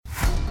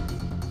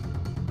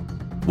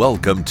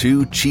Welcome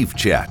to Chief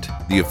Chat,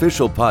 the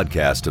official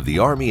podcast of the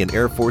Army and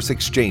Air Force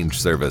Exchange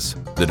Service,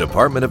 the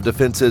Department of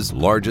Defense's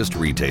largest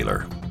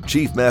retailer.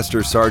 Chief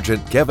Master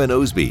Sergeant Kevin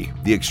Osby,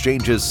 the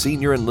Exchange's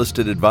senior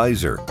enlisted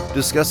advisor,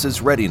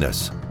 discusses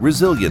readiness,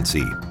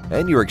 resiliency,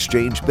 and your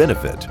exchange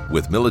benefit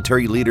with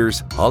military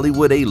leaders,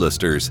 Hollywood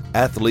A-listers,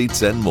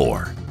 athletes, and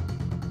more.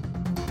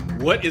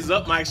 What is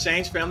up, my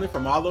exchange family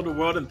from all over the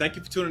world, and thank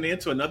you for tuning in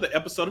to another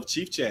episode of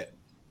Chief Chat.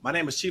 My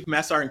name is Chief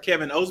Master Sergeant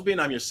Kevin Osby, and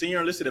I'm your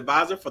senior enlisted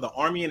advisor for the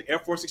Army and Air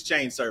Force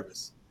Exchange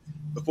Service.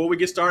 Before we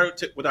get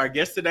started with our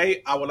guest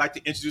today, I would like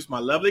to introduce my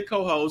lovely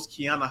co-hosts,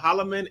 Kiana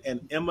Holloman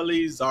and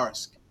Emily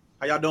Zarsk.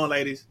 How y'all doing,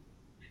 ladies?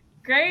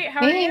 Great.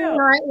 How are you?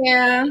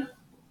 Yeah.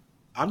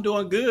 I'm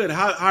doing good.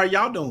 How are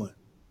y'all doing?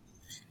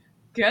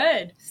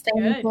 Good.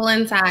 Staying cool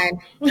inside.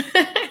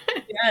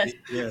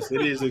 Yes,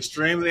 it is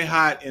extremely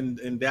hot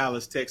in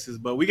Dallas, Texas,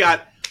 but we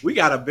got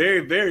a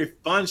very, very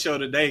fun show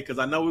today because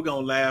I know we're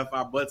going to laugh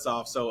our butts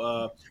off.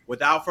 So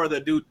without further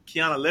ado,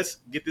 Kiana, let's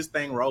get this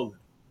thing rolling.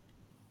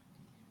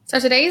 So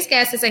today's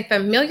guest is a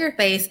familiar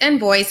face and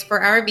voice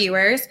for our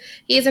viewers.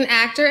 He is an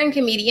actor and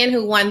comedian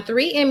who won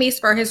 3 Emmys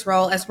for his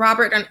role as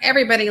Robert on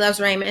Everybody Loves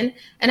Raymond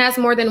and has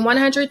more than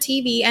 100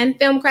 TV and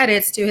film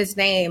credits to his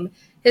name.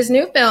 His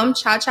new film,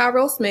 Cha-Cha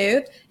Real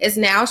Smooth, is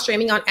now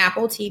streaming on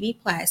Apple TV+.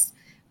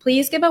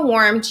 Please give a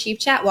warm Chief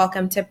Chat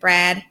welcome to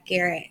Brad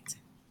Garrett.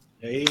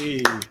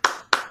 Hey.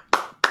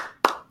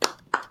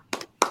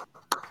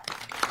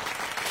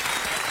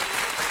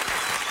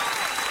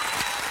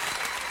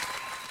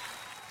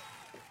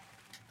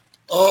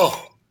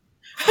 Oh,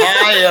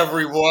 hi,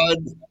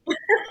 everyone.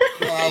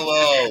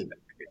 Hello.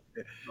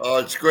 Oh,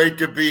 it's great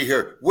to be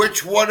here.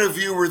 Which one of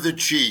you were the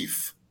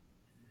chief?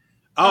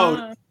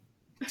 Oh,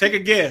 take a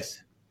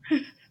guess.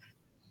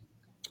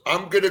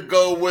 I'm going to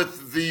go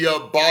with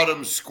the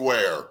bottom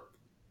square.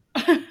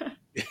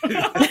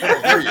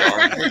 There you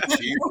are. Hey,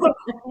 Chief.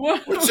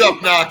 What's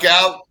up,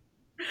 Knockout?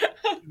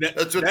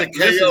 That's what the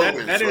KO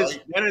is,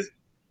 right?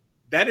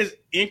 That is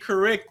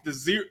incorrect.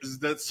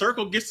 The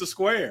circle gets the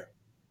square.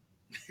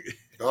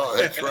 Oh,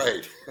 that's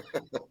right.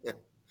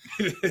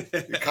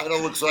 It kind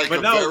of looks like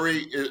when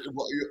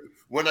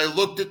I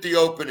looked at the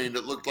opening,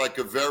 it looked like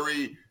a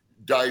very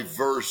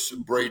diverse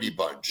Brady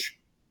Bunch.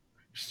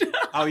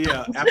 Oh,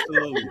 yeah,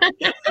 absolutely.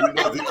 You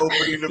know the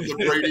opening of the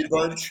Brady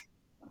Bunch?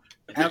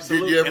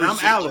 Absolutely. Did you ever and I'm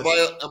see, Alice.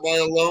 Am I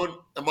alone?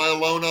 Am I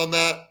alone on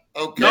that?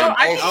 Okay. No,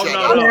 I'll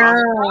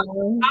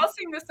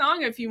sing the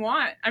song if you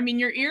want. I mean,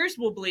 your ears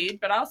will bleed,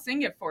 but I'll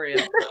sing it for you.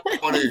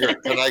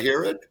 Can I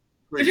hear it?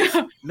 Please.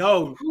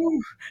 No.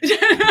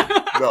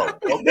 No.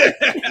 Okay.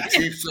 The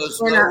chief says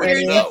no.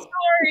 Here's a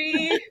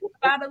story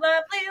about a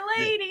lovely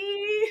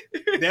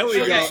lady. There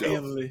we go,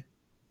 Emily.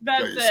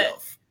 That's it.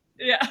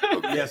 Yeah.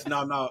 Okay. Yes.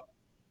 No.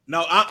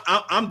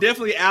 I'm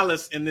definitely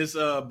Alice in this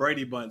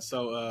Brady Bunch.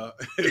 So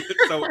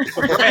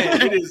for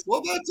Brad, it is.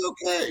 Well, that's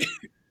okay.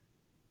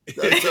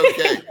 That's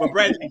okay. But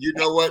Brad, you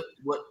know what?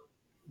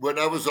 When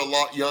I was a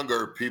lot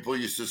younger, people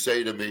used to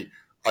say to me,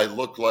 I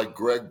look like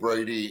Greg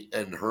Brady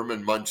and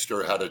Herman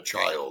Munster had a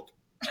child.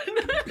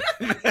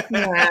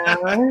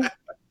 Wow.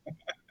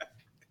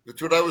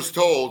 That's what I was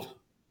told.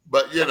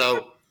 But,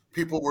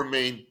 people were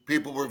mean.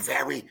 People were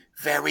very,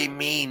 very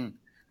mean.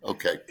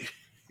 Okay.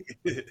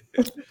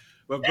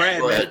 But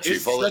Brad, ahead,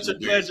 it's such a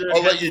pleasure.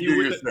 I'll let you do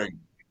your thing.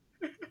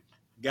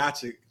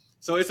 Gotcha.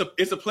 So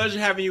it's a pleasure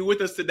having you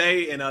with us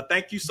today, and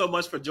thank you so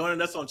much for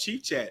joining us on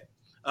Chief Chat.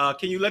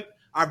 Can you let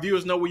our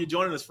viewers know where you're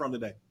joining us from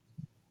today?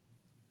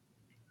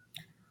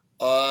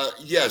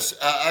 Yes.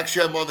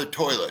 Actually, I'm on the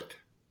toilet.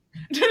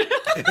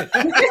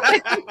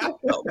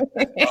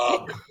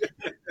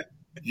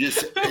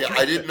 Yes. Yeah,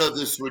 I didn't know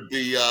this would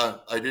be. I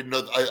didn't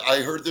know.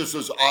 I heard this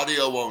was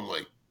audio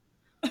only.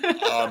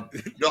 No,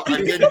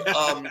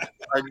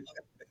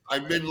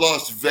 I'm in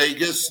Las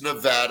Vegas,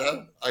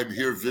 Nevada. I'm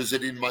here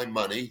visiting my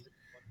money,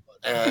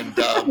 and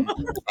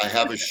I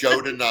have a show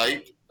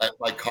tonight at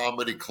my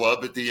comedy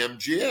club at the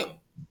MGM.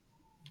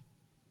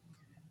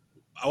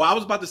 Oh, I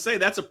was about to say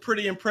that's a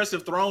pretty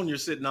impressive throne you're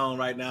sitting on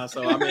right now.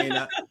 So I mean,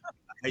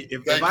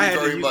 if I had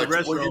to use the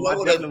restroom,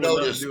 I definitely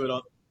would love to do it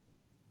on.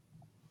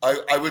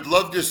 I would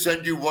love to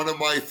send you one of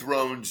my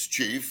thrones,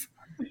 Chief.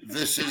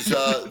 This is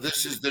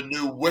the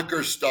new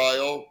wicker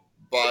style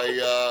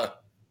by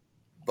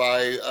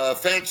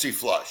Fancy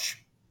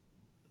Flush.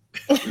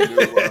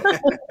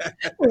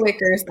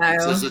 Wicker style.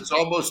 Says it's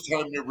almost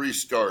time to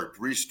restart.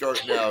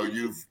 Restart now.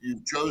 You've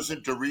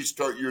chosen to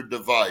restart your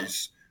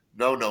device.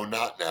 No,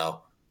 not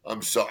now.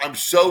 I'm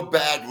so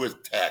bad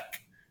with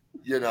tech.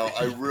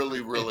 I really,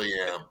 really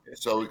am.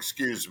 So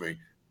excuse me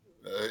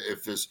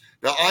if this.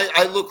 Now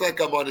I look like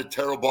I'm on a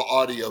terrible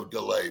audio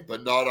delay,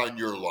 but not on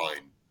your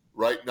line.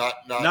 Right? Not.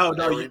 No.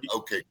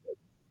 Okay.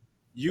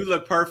 You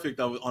look perfect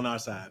on our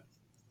side.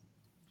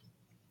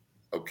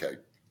 Okay.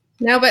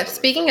 No, but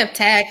speaking of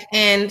tech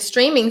and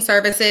streaming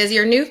services,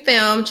 your new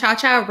film,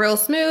 Cha-Cha Real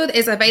Smooth,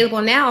 is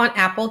available now on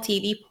Apple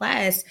TV+.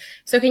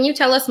 So can you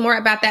tell us more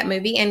about that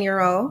movie and your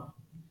role?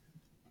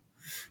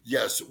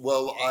 Yes.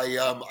 Well,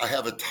 I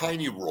have a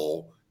tiny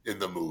role in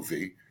the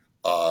movie.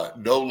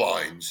 No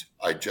lines.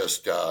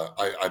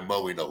 I'm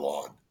mowing a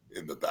lawn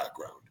in the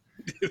background.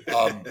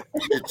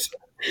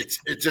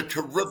 It's a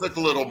terrific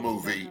little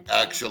movie,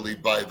 actually,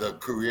 by the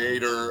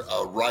creator,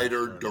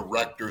 writer,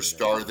 director,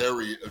 star.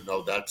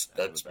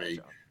 That's me.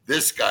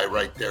 This guy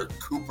right there,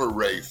 Cooper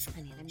Raiff,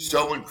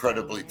 so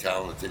incredibly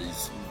talented.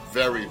 He's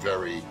very,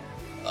 very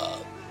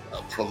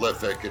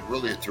prolific and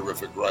really a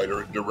terrific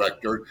writer and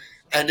director.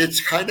 And it's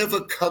kind of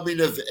a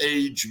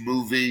coming-of-age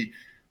movie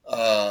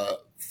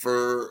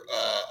for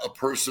a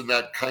person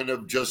that kind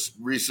of just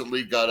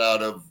recently got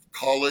out of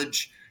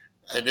college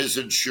and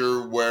isn't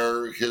sure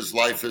where his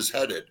life is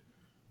headed.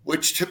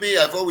 Which, to me,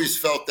 I've always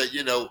felt that,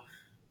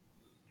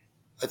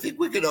 I think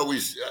we could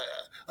always...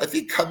 I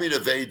think coming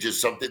of age is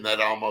something that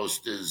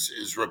almost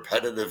is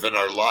repetitive in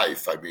our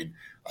life. I mean,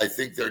 I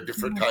think there are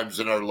different times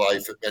in our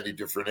life at many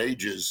different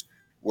ages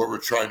where we're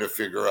trying to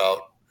figure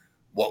out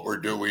what we're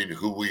doing,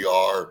 who we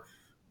are,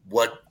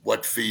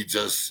 what feeds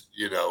us,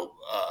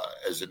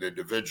 as an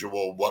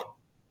individual, what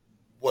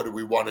do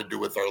we want to do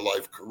with our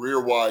life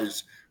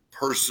career-wise,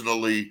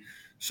 personally.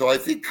 So I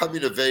think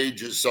coming of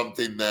age is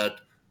something that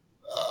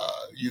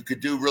you could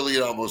do really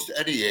at almost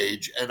any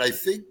age. And I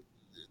think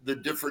the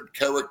different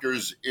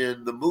characters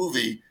in the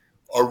movie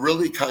are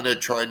really kind of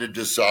trying to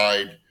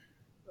decide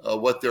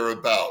what they're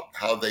about,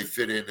 how they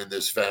fit in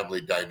this family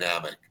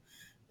dynamic.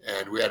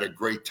 And we had a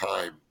great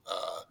time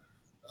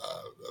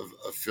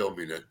of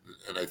filming it.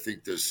 And I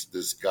think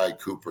this guy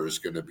Cooper is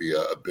going to be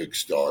a big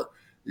star.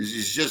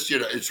 He's just,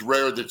 it's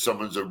rare that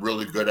someone's a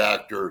really good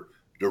actor,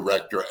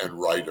 director, and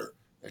writer.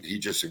 And he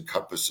just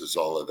encompasses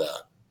all of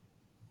that.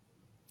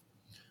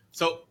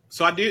 So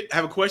I did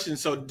have a question.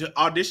 So to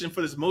audition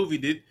for this movie,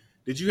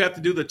 did you have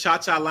to do the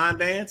cha-cha line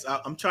dance?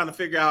 I'm trying to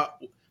figure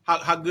out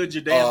how good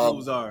your dance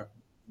moves are.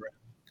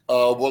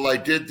 Well, I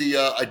did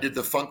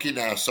the funky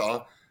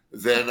Nassau.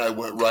 Then I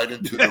went right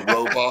into the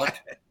robot,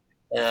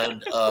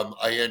 and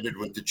I ended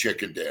with the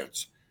chicken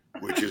dance,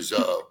 which is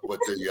what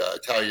the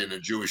Italian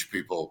and Jewish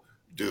people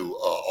do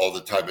all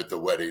the time at the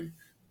wedding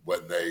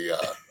when they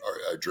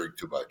drink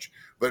too much.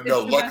 But no,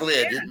 luckily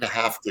I didn't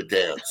have to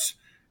dance.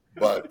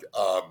 But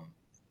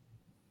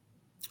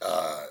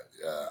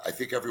I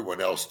think everyone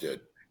else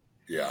did.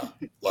 Yeah,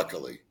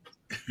 luckily.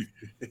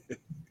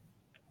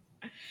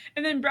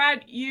 And then,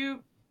 Brad,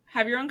 you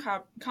have your own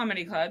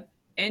comedy club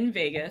in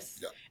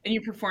Vegas, and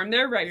you perform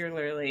there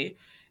regularly.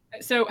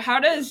 So how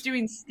does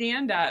doing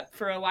stand-up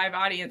for a live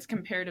audience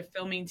compare to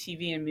filming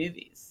TV and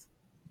movies?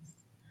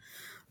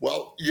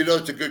 Well,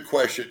 it's a good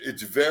question.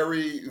 It's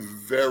very,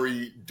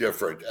 very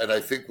different. And I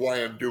think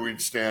why I'm doing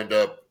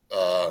stand-up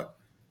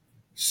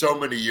so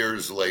many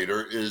years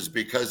later is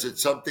because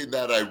it's something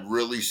that I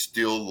really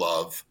still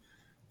love.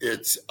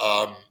 It's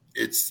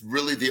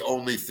really the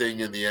only thing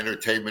in the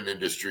entertainment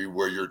industry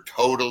where you're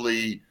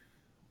totally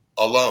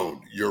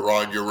alone. You're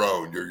on your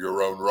own. You're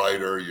your own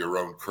writer, your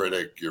own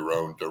critic, your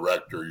own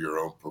director, your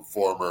own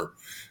performer.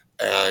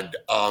 And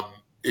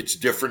it's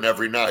different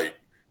every night.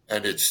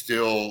 And it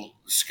still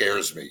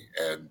scares me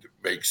and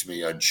makes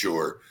me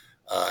unsure.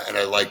 And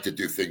I like to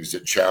do things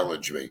that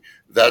challenge me.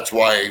 That's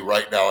why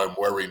right now I'm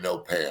wearing no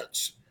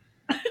pants.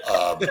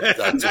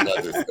 That's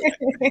another thing.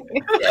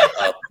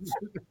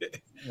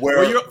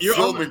 You're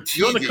on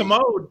the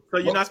commode, so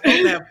you're not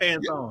supposed to have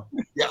pants on.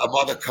 Yeah, I'm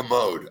on the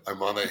commode. I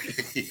like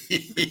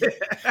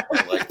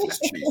this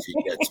chief. He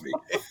gets me.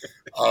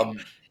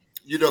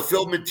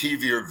 Film and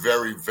TV are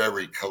very,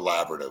 very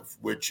collaborative,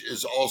 which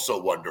is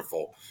also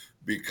wonderful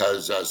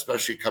because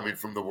especially coming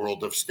from the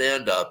world of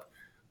stand-up,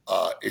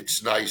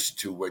 it's nice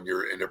to when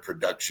you're in a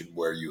production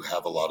where you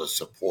have a lot of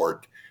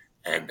support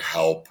and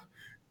help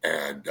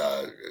and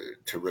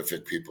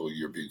terrific people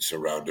you're being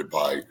surrounded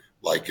by,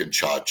 like in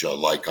Cha-Cha,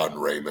 like on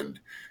Raymond.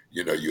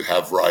 You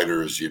have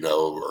writers,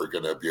 are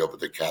going to be able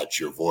to catch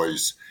your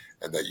voice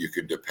and that you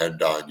can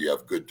depend on. You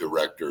have good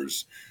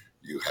directors.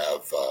 You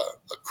have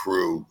a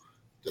crew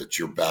that's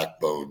your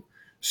backbone.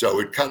 So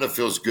it kind of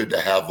feels good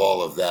to have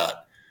all of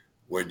that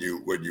when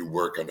you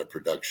work on a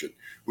production,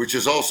 which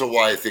is also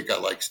why I think I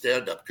like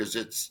stand-up, because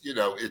it's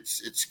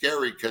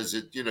scary because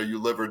you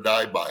live or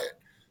die by it.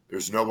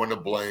 There's no one to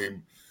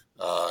blame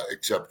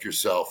except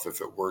yourself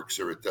if it works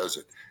or it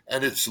doesn't.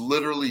 And it's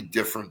literally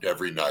different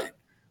every night.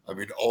 I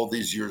mean, all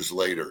these years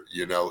later,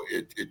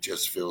 it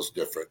just feels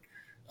different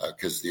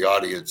because the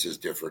audience is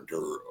different,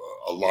 or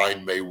a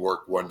line may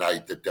work one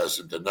night that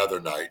doesn't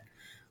another night.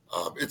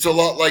 It's a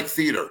lot like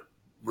theater,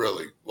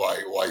 really,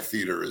 why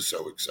theater is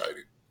so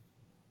exciting.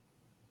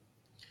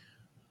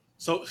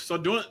 So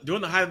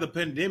during the height of the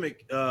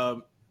pandemic,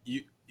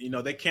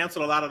 they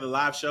canceled a lot of the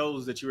live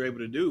shows that you were able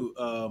to do.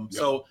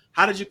 So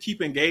how did you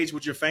keep engaged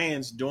with your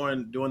fans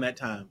during that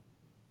time?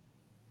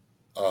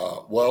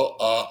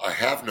 I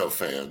have no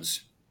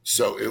fans,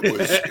 so it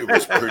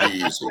was pretty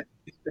easy.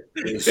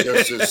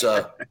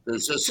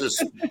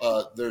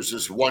 There's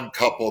this one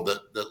couple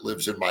that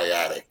lives in my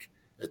attic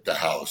at the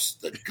house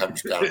that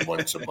comes down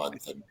once a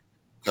month and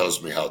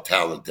tells me how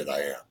talented I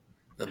am.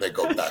 Then they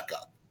go back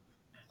up.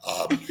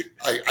 I'm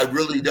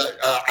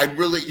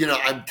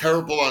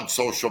terrible on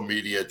social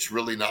media. It's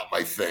really not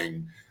my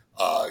thing.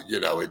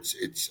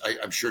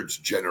 I'm sure it's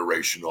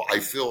generational. I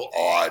feel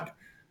odd,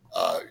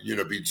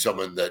 being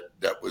someone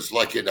that was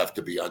lucky enough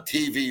to be on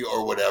TV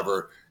or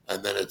whatever,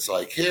 and then it's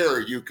like, here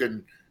you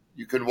can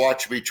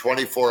watch me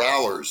 24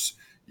 hours.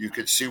 You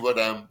can see what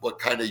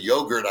kind of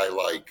yogurt I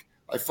like.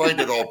 I find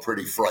it all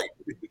pretty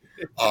frightening.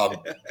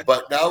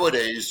 But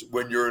nowadays,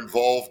 when you're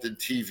involved in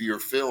TV or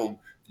film,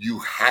 you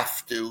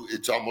have to.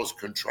 It's almost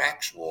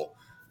contractual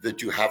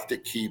that you have to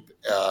keep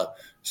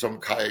some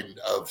kind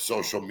of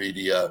social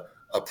media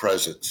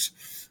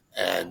presence,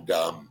 and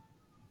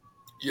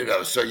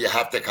so you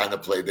have to kind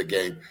of play the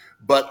game.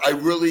 But I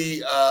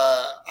really,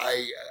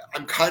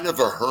 I'm kind of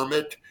a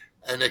hermit,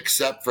 and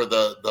except for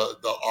the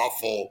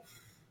awful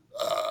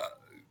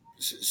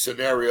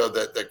scenario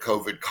that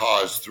COVID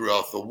caused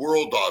throughout the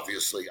world,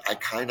 obviously, I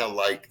kind of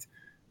liked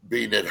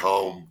being at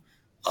home,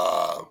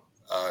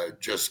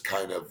 just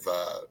kind of,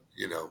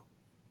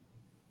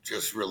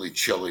 just really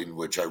chilling,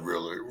 which I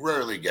really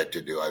rarely get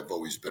to do. I've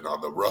always been on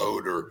the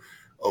road or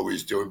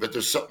always doing, but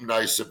there's something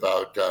nice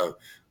about,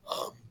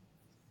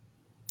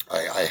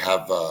 I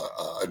have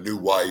a new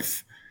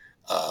wife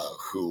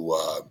who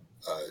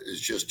is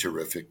just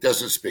terrific,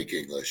 doesn't speak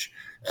English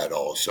at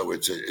all. So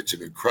it's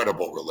an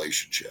incredible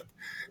relationship.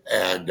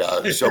 And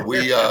so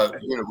we've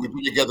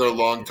been together a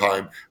long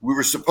time. We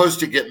were supposed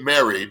to get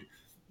married,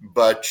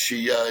 but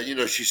she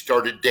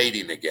started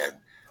dating again,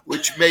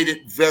 which made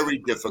it very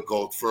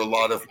difficult for a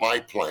lot of my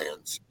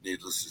plans,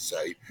 needless to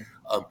say.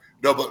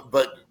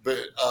 But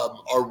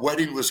our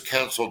wedding was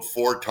canceled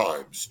 4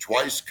 times,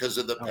 twice because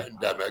of the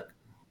pandemic,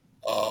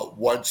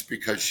 once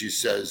because she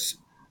says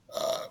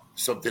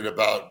something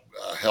about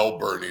hell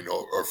burning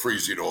or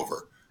freezing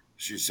over.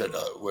 She said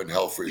when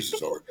hell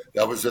freezes over.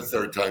 That was the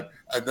 3rd time.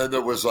 And then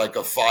there was like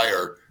a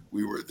fire.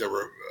 There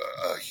were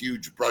a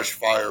huge brush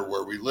fire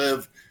where we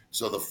live.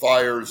 So the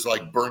fires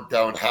like burnt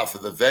down half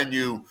of the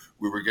venue.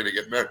 We were going to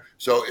get married.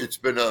 So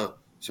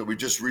so we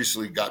just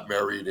recently got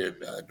married in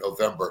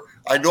November.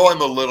 I know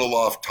I'm a little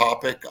off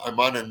topic. I'm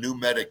on a new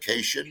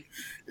medication,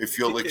 if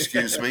you'll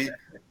excuse me.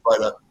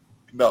 But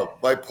no,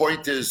 my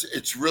point is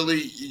it's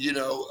really,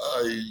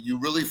 you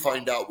really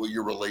find out what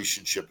your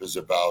relationship is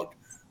about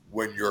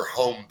when you're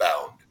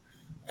homebound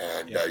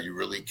and you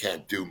really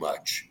can't do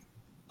much.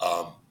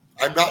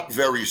 I'm not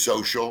very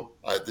social.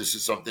 This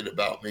is something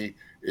about me.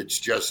 It's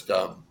just,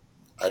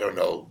 I don't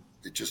know.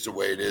 It's just the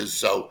way it is.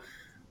 So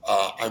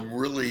I'm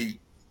really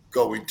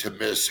going to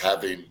miss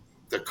having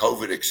the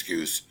COVID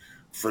excuse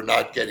for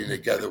not getting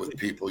together with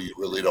people you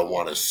really don't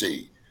want to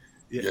see.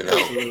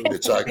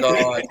 It's like,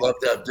 oh, I'd love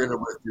to have dinner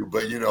with you,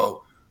 but,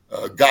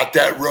 got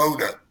that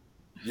Rona,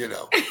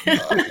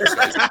 it's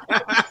nice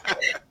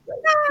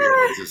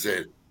to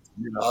say,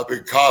 I've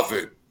been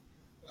coughing.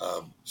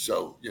 I'm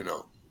still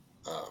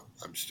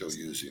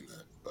using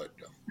that. But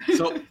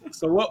so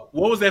what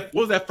was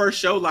that first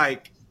show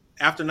like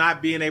after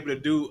not being able to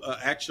do an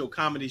actual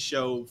comedy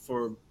show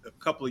for a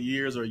couple of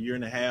years or a year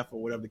and a half or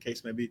whatever the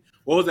case may be?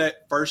 What was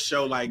that first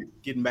show like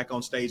getting back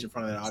on stage in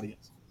front of the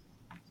audience?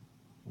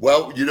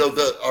 Well,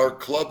 our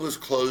club was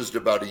closed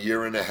about a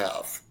year and a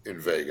half in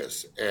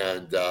Vegas,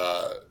 and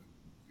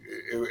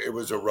it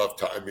was a rough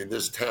time. I mean,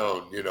 this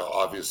town,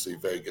 obviously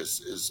Vegas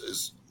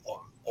is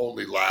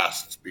only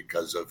lasts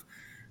because of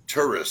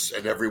tourists,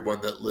 and everyone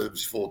that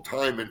lives full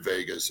time in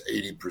Vegas,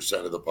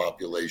 80% of the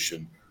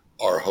population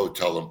are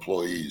hotel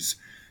employees.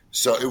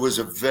 So it was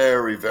a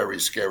very, very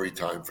scary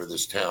time for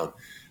this town.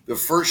 The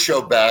first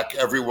show back,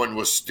 everyone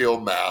was still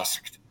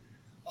masked.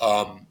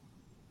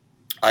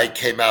 I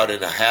came out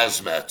in a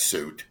hazmat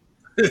suit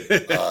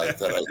that I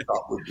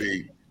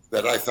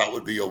thought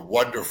would be a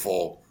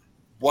wonderful,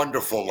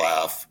 wonderful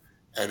laugh,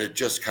 and it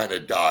just kind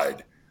of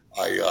died.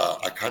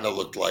 I kind of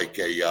looked like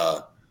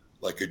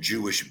a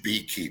Jewish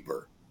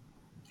beekeeper,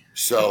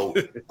 so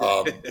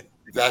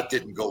that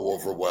didn't go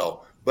over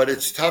well. But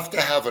it's tough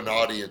to have an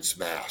audience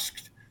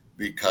masked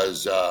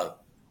because I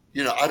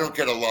don't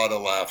get a lot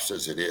of laughs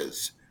as it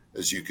is,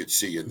 as you could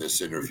see in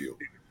this interview.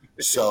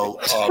 So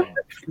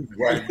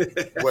when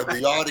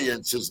the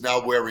audience is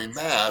now wearing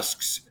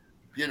masks,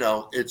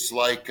 it's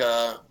like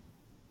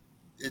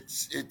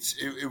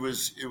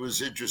it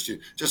was interesting.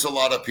 Just a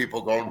lot of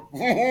people going,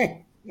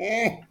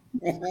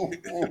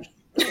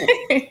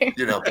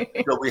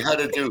 So we had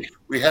to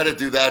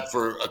do that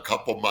for a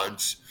couple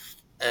months,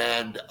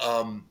 and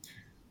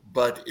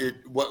but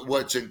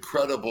what's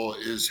incredible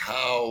is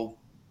how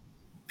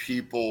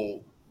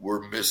people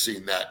were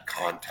missing that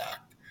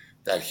contact,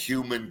 that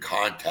human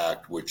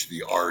contact, which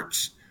the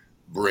arts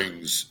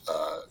brings,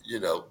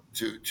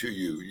 to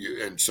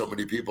you and so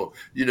many people.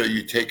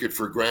 You take it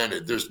for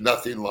granted. There's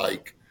nothing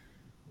like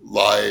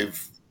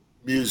live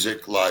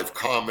music, live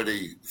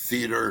comedy,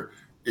 theater.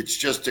 It's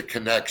just a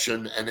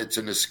connection and it's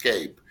an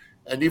escape.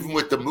 And even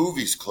with the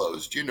movies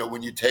closed,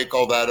 when you take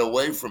all that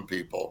away from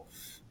people,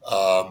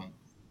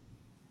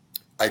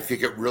 I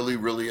think it really,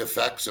 really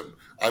affects them.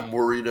 I'm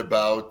worried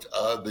about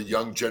the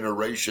young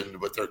generation,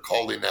 what they're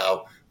calling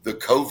now the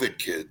COVID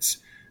kids,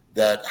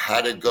 that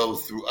had to go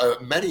through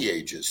many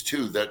ages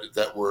too,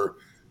 that were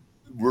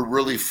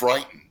really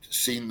frightened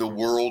seen the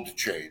world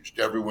changed.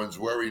 Everyone's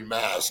wearing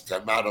masks.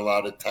 I'm not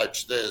allowed to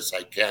touch this.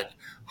 I can't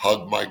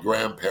hug my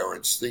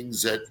grandparents.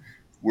 Things that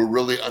were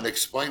really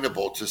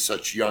unexplainable to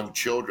such young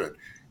children.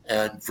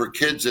 And for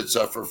kids that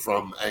suffer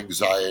from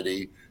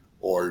anxiety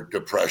or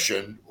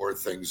depression or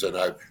things, and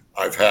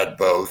I've had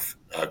both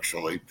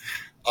actually.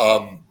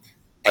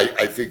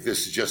 I think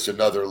this is just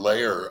another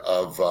layer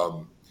of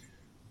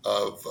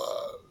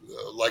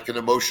like an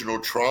emotional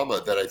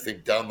trauma that I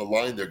think down the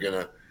line they're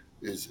gonna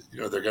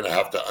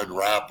have to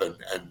unwrap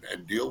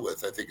and deal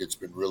with. I think it's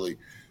been really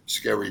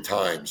scary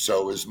times.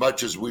 So as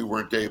much as we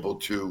weren't able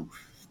to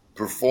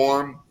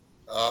perform,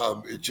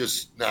 it's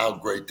just now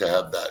great to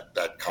have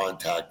that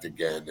contact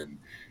again. And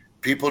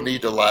people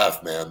need to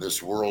laugh, man.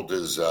 This world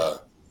is,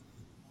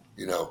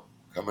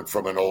 coming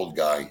from an old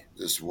guy,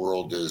 this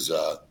world is,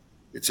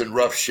 it's in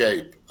rough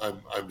shape.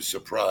 I'm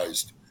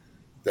surprised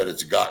that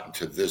it's gotten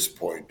to this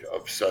point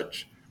of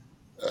such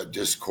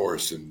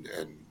discourse and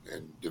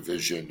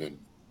division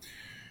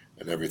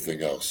and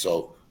everything else.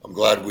 So I'm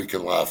glad we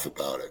can laugh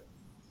about it.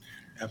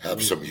 Absolutely.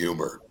 Have some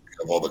humor,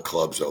 have all the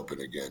clubs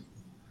open again.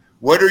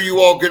 When are you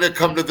all going to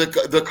come to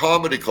the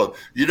comedy club?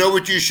 You know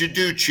what you should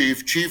do,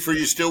 Chief? Chief, are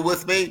you still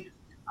with me?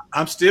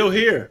 I'm still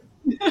here.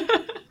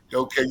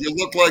 Okay, you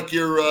look like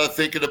you're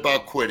thinking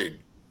about quitting.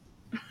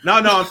 No,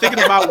 I'm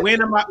thinking about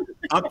when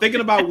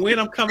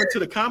I'm coming to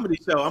the comedy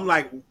show. I'm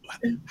like,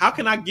 how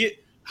can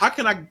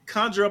I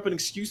conjure up an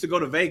excuse to go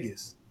to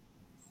Vegas?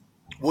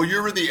 Well,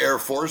 you're in the Air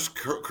Force,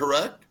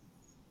 correct?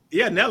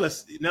 Yeah,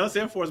 Nellis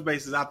Air Force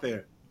Base is out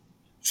there.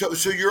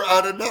 So you're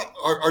out of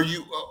are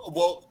you?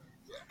 Well,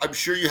 I'm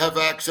sure you have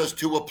access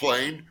to a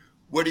plane.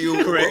 What do you?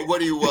 What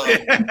do you? What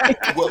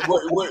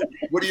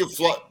do you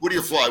fly? What do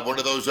you fly? One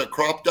of those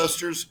crop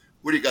dusters?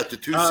 What do you got? The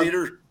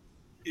 2-seater?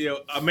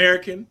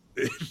 American.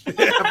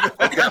 Okay,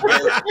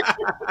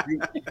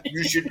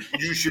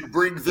 you should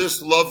bring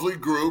this lovely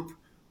group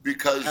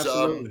because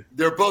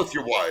they're both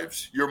your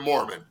wives. You're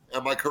Mormon,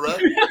 am I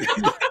correct?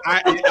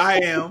 I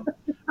am.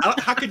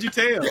 How could you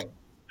tell? Yeah.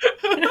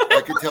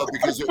 I can tell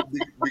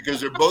because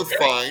they're both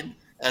fine,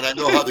 and I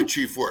know how the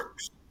chief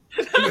works.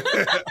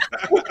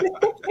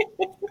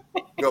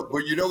 No,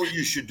 but you know what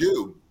you should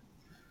do?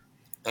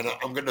 And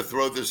I'm going to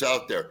throw this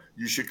out there.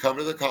 You should come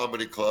to the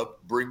comedy club,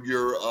 bring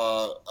your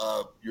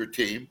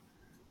team,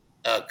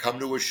 come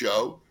to a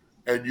show,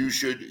 and you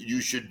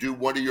should do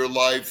one of your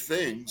live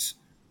things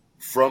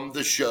from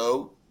the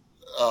show,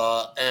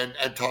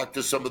 and talk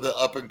to some of the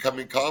up and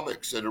coming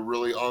comics that are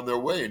really on their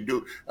way, and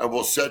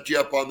we'll set you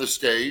up on the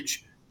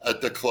stage at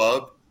the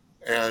club,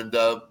 and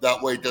that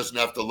way it doesn't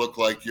have to look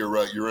like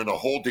you're in a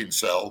holding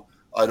cell.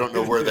 I don't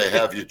know where they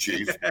have you,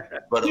 Chief,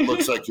 but it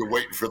looks like you're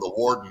waiting for the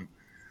warden.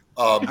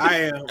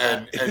 I am.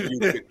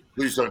 And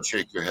please don't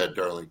shake your head,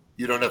 darling.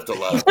 You don't have to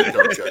laugh.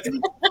 Don't judge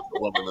me.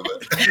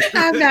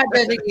 I'm not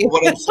judging you.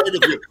 What I'm saying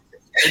to you,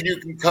 and you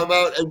can come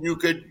out and you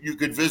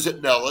could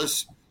visit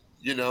Nellis,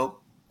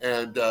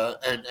 and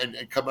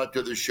come out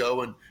to the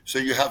show, and so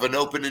you have an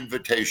open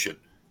invitation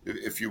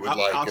if you would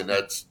like, and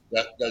that's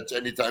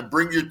anytime.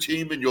 Bring your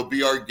team, and you'll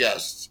be our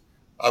guests.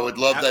 I would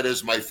love that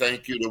as my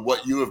thank you to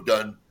what you have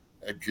done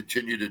and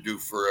continue to do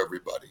for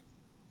everybody.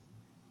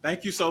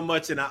 Thank you so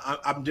much, and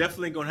I'm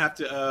definitely going to have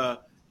to.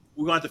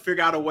 We're going to have to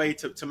figure out a way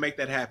to make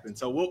that happen.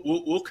 So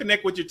we'll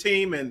connect with your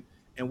team, and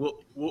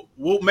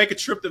we'll make a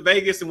trip to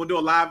Vegas, and we'll do a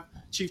live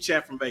Chief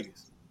Chat from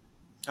Vegas.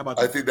 How about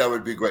that? I think that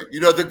would be great.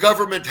 The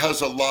government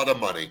has a lot of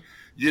money.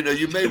 You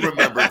may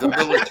remember the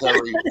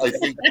military. I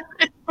think.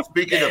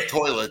 Speaking of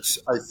toilets,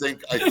 I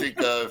think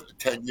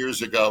 10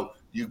 years ago,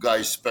 you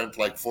guys spent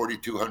like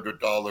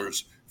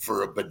 $4,200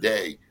 for a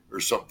bidet or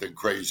something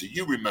crazy.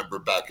 You remember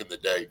back in the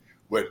day.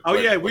 When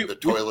the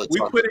toilets we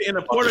put it in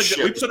the porta.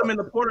 We put them in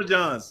the porta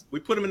johns.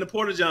 We put them in the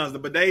porta johns. The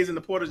bidets in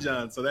the porta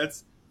johns. So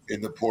that's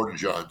in the porta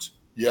johns.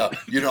 Yeah,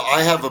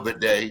 I have a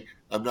bidet.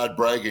 I'm not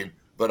bragging,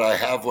 but I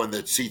have one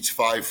that seats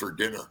 5 for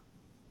dinner.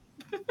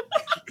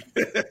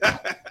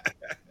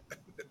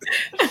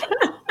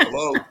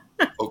 Hello.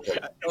 Okay.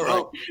 All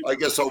right. I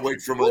guess I'll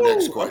wait for my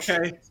next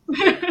question.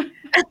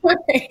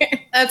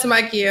 Okay. That's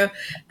my cue.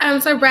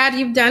 So, Brad,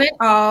 you've done it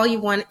all.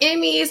 You've won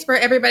Emmys for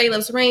Everybody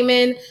Loves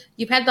Raymond.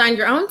 You've headlined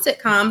your own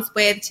sitcoms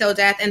with Till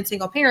Death and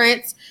Single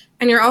Parents.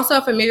 And you're also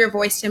a familiar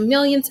voice to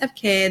millions of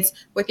kids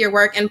with your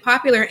work in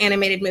popular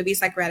animated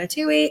movies like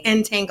Ratatouille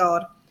and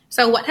Tangled.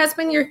 So what has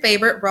been your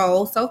favorite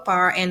role so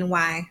far and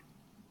why?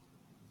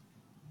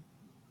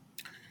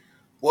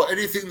 Well,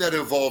 anything that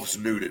involves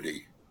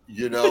nudity.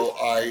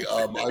 I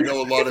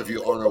know a lot of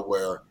you aren't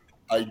aware.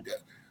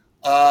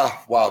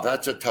 Wow,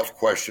 that's a tough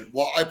question.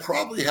 Well, I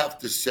probably have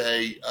to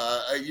say,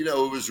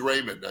 it was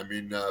Raymond. I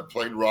mean,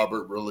 playing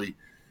Robert really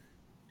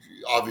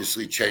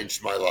obviously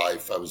changed my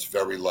life. I was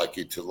very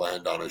lucky to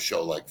land on a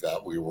show like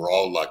that. We were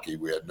all lucky.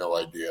 We had no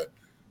idea,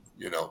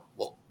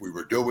 what we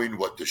were doing,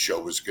 what the show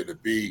was going to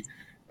be.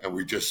 And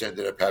we just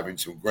ended up having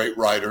some great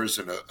writers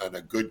and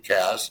a good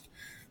cast.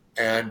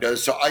 And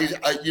so I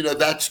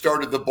that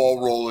started the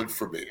ball rolling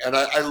for me. And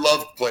I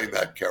loved playing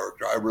that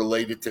character. I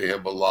related to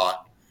him a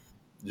lot.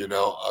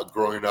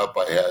 Growing up,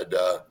 I had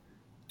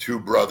two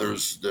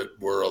brothers that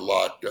were a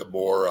lot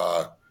more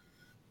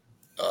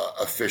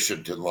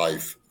efficient in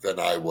life than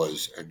I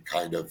was, and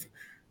kind of,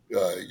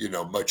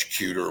 much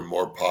cuter,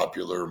 more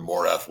popular,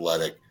 more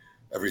athletic,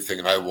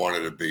 everything I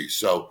wanted to be.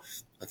 So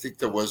I think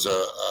there was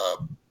a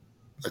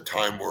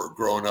time where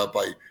growing up,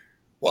 I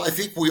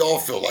think we all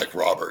feel like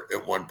Robert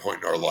at one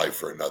point in our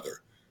life or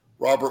another.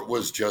 Robert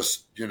was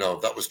just,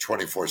 that was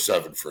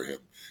 24/7 for him.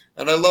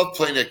 And I love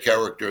playing a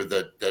character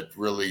that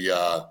really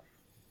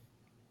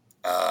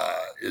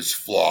is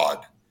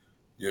flawed.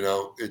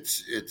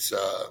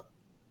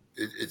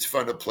 It's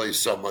fun to play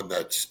someone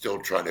that's still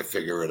trying to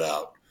figure it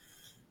out,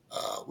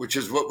 which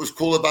is what was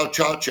cool about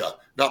Cha-Cha.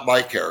 Not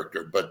my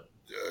character, but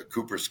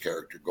Cooper's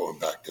character, going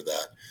back to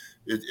that.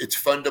 It's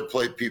fun to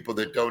play people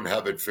that don't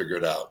have it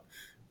figured out,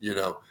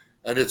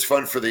 and it's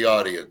fun for the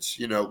audience.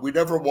 We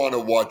never want to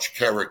watch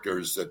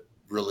characters that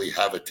really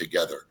have it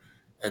together.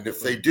 And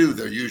if they do,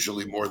 they're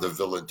usually more the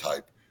villain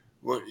type.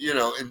 Well,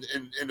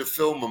 in a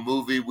film, a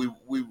movie, we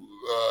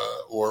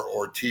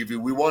or TV,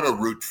 we want to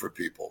root for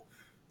people.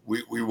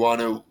 We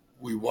want to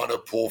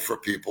pull for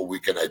people we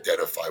can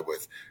identify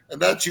with,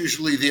 and that's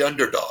usually the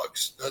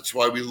underdogs. That's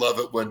why we love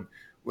it when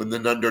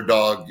the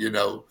underdog,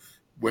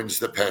 wins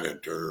the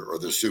pennant or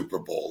the Super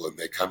Bowl, and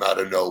they come out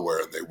of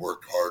nowhere and they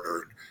worked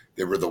harder, and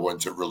they were the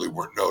ones that really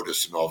weren't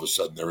noticed, and all of a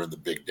sudden they're in the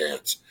big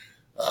dance.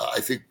 I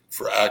think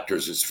for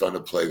actors, it's fun to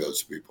play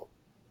those people.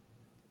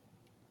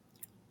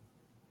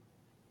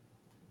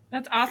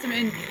 That's awesome.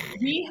 And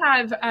we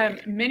have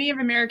many of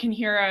American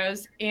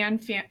heroes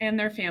and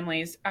their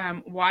families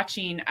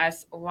watching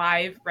us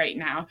live right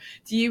now.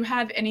 Do you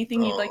have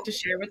anything you'd like to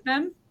share with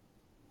them?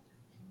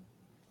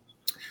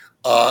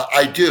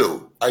 I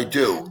do.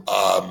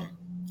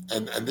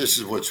 And this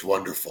is what's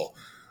wonderful.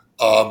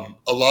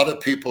 A lot of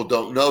people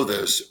don't know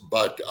this,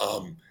 but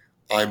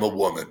I'm a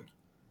woman.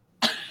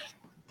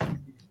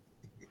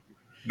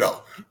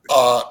 No.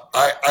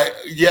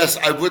 Yes,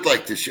 I would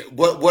like to share.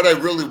 What I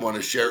really want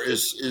to share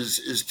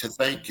is to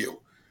thank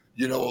you.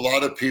 A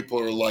lot of people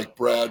are like,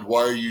 Brad,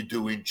 why are you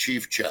doing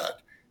Chief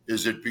Chat?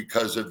 Is it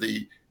because of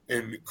the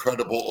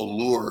incredible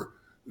allure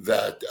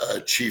that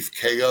Chief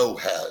KO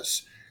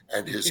has,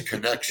 and his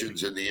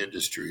connections in the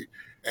industry,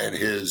 and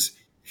his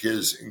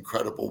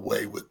incredible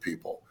way with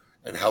people,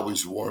 and how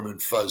he's warm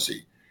and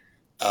fuzzy?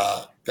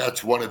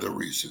 That's one of the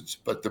reasons.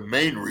 But the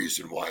main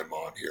reason why I'm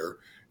on here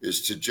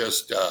is to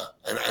just,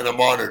 and I'm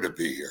honored to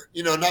be here.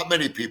 Not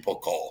many people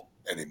call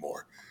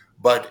anymore,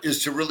 but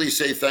is to really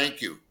say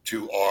thank you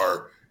to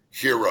our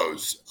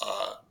heroes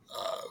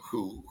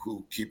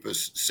who keep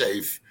us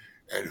safe,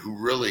 and who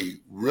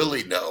really,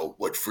 really know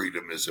what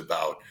freedom is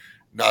about,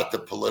 not the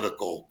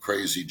political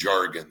crazy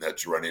jargon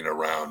that's running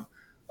around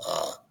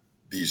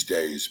these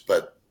days,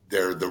 but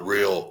they're the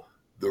real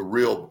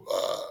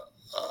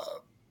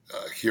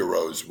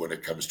heroes when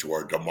it comes to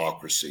our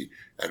democracy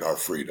and our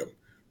freedom,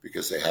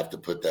 because they have to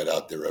put that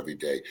out there every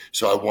day.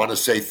 So I want to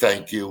say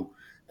thank you,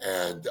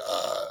 and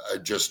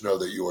just know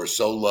that you are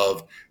so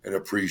loved and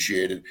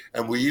appreciated.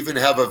 And we even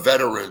have a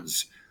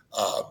veterans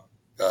a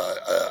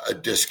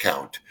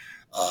discount.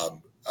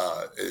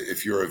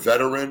 If you're a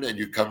veteran and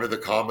you come to the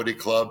comedy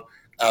club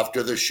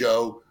after the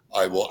show,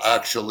 I will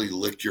actually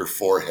lick your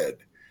forehead.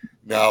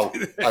 Now,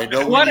 I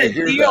know what when a you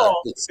hear deal.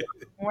 that.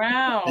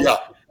 Wow. Yeah.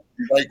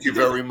 Thank you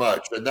very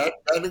much. And that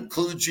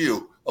includes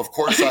you. Of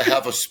course, I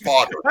have a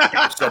spotter,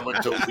 someone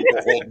to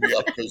hold me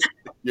up, because,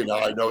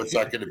 I know it's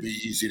not going to be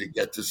easy to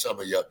get to some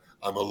of you.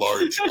 I'm a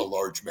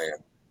large man.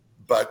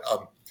 But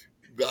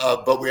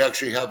we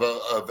actually have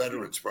a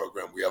veterans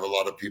program. We have a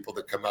lot of people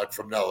that come out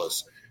from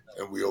Nellis,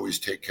 and we always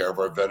take care of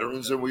our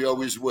veterans, and we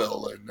always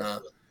will. And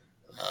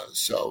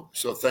so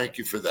thank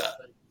you for that.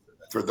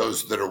 For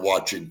those that are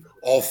watching,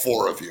 all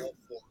four of you.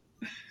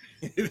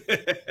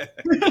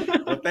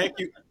 Well, thank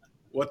you.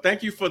 Well,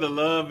 thank you for the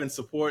love and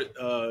support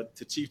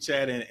to Chief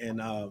Chat, and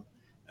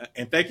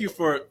thank you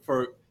for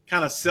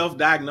kind of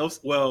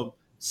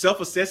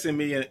self-assessing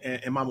me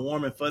and my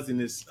warm and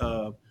fuzziness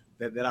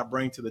that I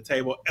bring to the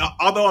table.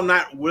 Although I'm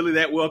not really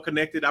that well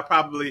connected, I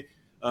probably,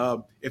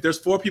 if there's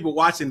 4 people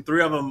watching,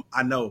 3 of them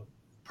I know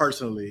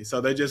personally, so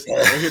they're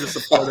here to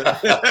support it.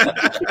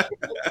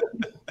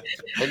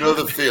 I know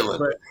the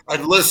feeling.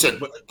 And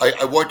listen,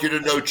 I want you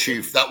to know,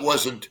 Chief, that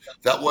wasn't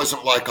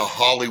like a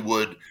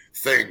Hollywood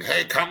thing.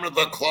 Hey, come to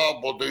the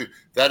club. We'll do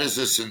that. Is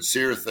a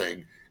sincere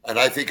thing, and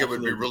I think it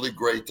would be really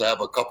great to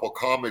have a couple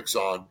comics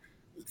on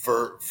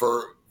for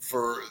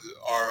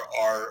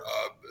our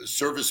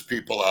service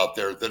people out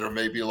there that are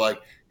maybe like,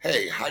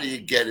 hey, how do you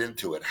get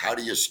into it? How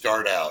do you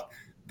start out?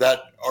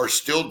 That are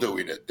still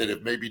doing it. That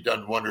have maybe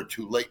done 1 or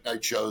 2 late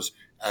night shows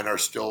and are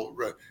still,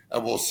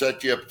 and we'll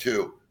set you up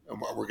too. And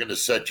we're going to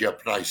set you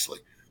up nicely.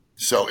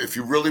 So if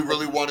you really,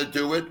 really want to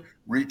do it,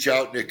 reach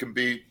out, and it can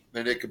be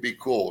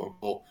cool.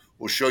 And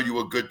we'll show you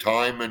a good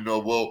time, and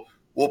we'll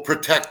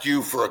protect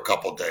you for a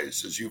couple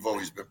days, as you've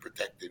always been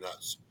protecting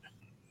us.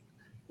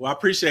 Well, I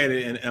appreciate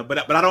it,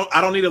 but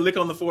I don't need a lick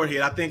on the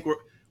forehead. I think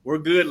we're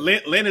good.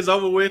 Lent is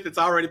over with. It's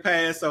already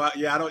passed. So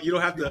you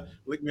don't have to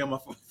lick me on my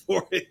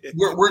for it.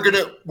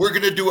 We're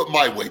gonna do it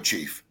my way,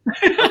 Chief.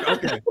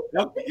 Okay.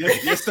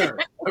 Yes, sir.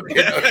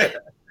 Okay.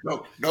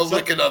 No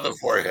licking on the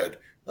forehead.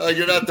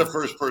 You're not the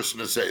first person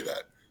to say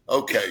that.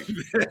 Okay.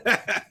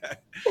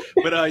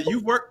 But you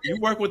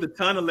work with a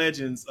ton of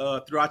legends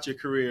throughout your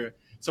career.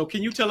 So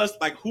can you tell us,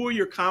 like, who are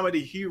your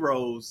comedy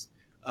heroes,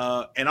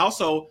 and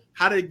also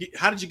how did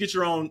you get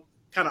your own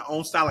kind of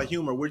own style of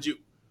humor? Where'd you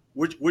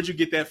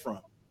get that from?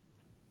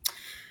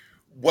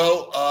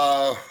 Well,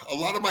 a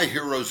lot of my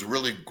heroes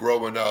really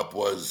growing up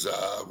was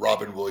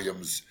Robin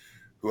Williams,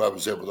 who I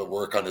was able to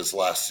work on his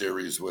last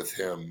series with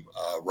him,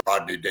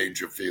 Rodney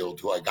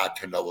Dangerfield, who I got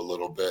to know a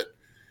little bit.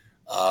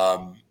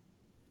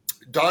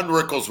 Don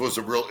Rickles was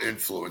a real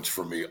influence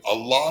for me. A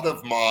lot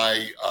of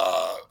my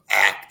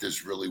act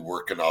is really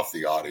working off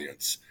the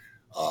audience.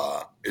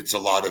 It's a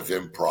lot of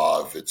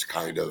improv. It's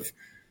kind of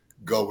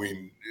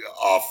going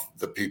off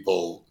the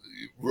people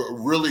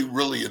really,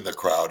 really in the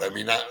crowd. I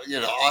mean,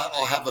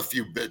 I'll have a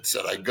few bits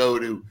that I go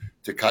to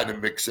kind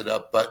of mix it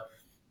up. But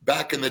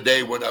back in the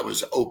day when I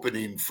was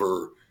opening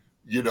for,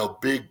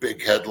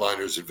 big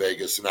headliners in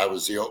Vegas and I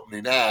was the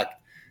opening act,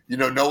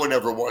 no one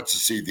ever wants to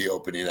see the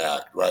opening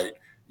act, right?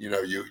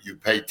 You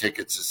pay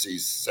tickets to see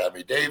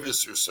Sammy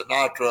Davis or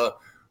Sinatra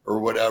or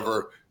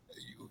whatever.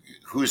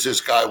 Who's this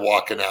guy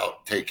walking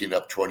out, taking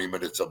up 20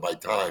 minutes of my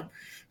time?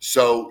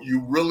 So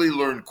you really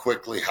learn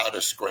quickly how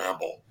to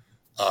scramble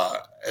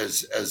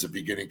as a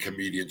beginning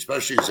comedian,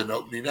 especially as an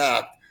opening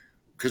act,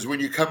 because when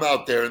you come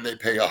out there and they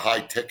pay a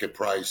high ticket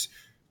price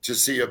to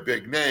see a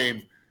big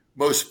name,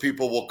 most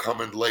people will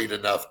come in late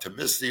enough to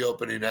miss the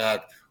opening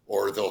act,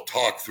 or they'll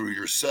talk through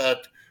your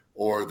set,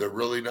 or they're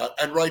really not,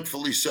 and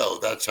rightfully so.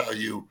 That's how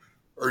you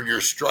earn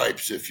your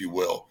stripes, if you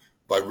will,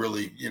 by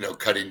really,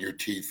 cutting your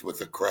teeth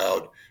with a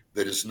crowd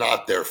that is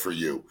not there for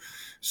you.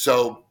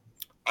 So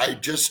I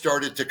just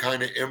started to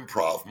kind of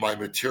improv. My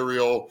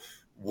material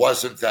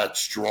wasn't that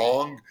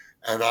strong,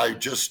 and I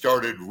just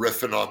started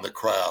riffing on the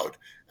crowd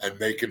and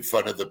making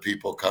fun of the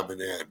people coming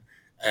in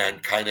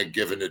and kind of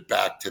giving it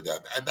back to them.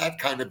 And that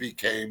kind of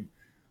became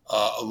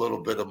a little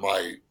bit of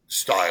my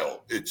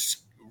style.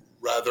 It's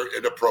rather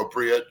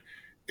inappropriate.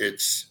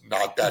 It's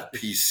not that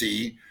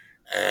PC,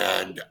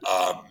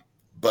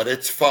 but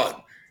it's fun.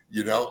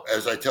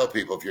 As I tell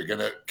people, if you're going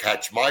to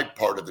catch my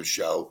part of the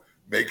show,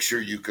 make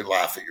sure you can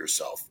laugh at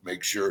yourself.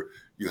 Make sure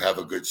you have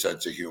a good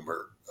sense of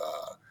humor.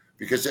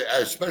 Because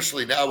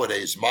especially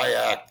nowadays, my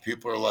act,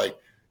 people are like,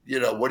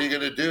 what are you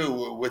going to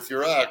do with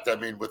your act? I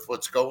mean, with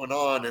what's going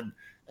on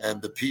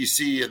and the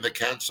PC and the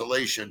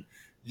cancellation,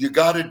 you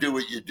got to do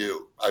what you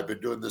do. I've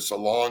been doing this a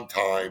long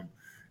time,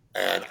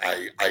 and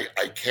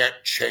I can't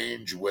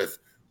change with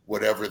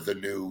whatever the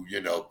new,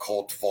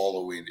 cult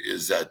following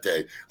is that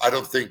day. I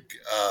don't think,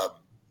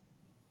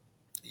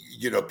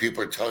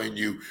 people are telling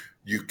you,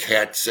 you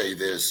can't say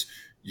this,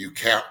 you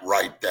can't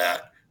write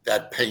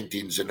that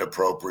painting's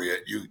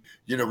inappropriate.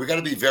 We got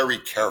to be very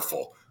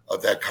careful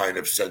of that kind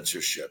of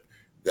censorship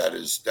that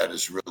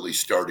is really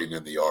starting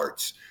in the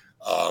arts.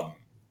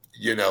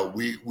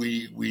 We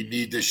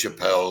need the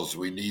Chappelles,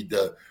 we need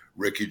the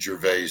Ricky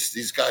Gervais.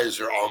 These guys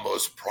are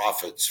almost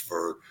prophets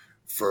for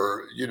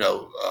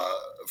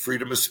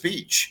freedom of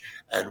speech.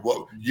 And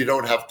what you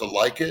don't have to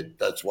like it.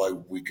 That's why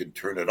we can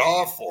turn it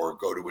off or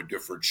go to a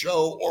different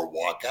show or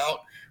walk out.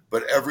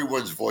 But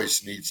everyone's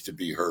voice needs to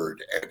be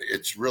heard, and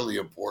it's really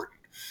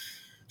important.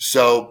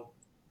 So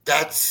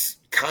that's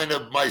kind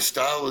of my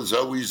style, has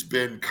always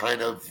been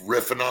kind of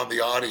riffing on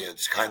the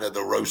audience, kind of the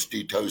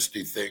roasty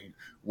toasty thing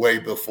way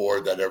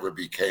before that ever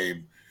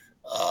became,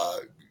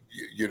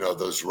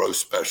 those roast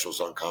specials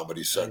on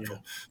Comedy Central.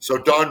 Yeah. So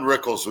Don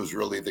Rickles was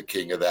really the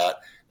king of that.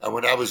 And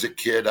when I was a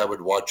kid, I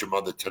would watch him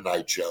on The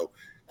Tonight Show,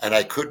 and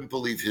I couldn't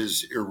believe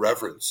his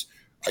irreverence.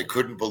 I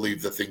couldn't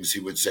believe the things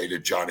he would say to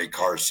Johnny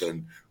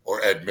Carson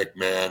or Ed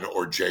McMahon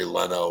or Jay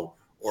Leno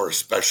or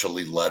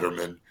especially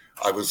Letterman.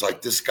 I was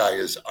like, this guy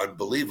is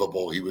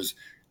unbelievable. He was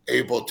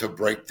able to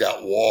break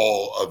that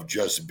wall of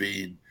just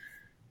being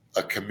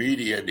a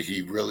comedian.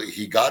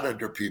 He got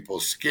under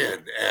people's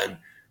skin, and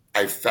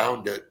I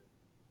found it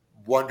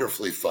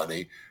wonderfully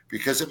funny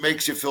because it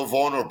makes you feel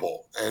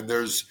vulnerable. And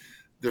there's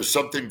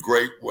something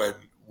great when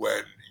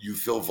you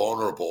feel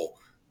vulnerable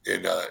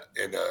in a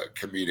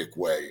comedic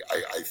way.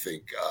 I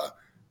think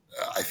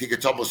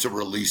it's almost a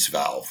release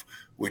valve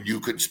when you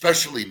could,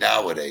 especially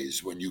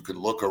nowadays, when you can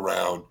look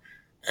around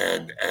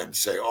and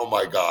say, oh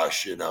my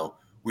gosh,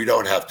 we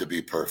don't have to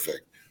be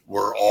perfect.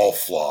 We're all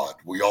flawed.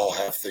 We all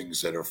have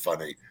things that are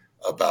funny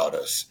about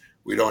us.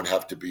 We don't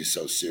have to be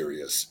so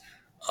serious.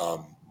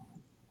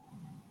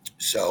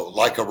 So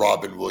like a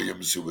Robin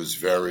Williams, who was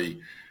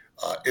very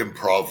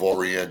improv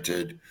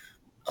oriented,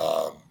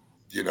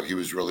 he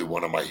was really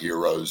one of my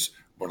heroes,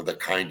 one of the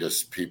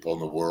kindest people in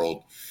the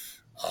world.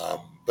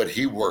 But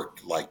he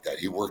worked like that.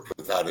 He worked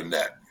without a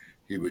net.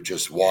 He would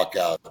just walk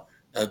out.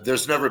 And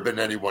there's never been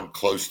anyone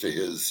close to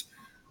his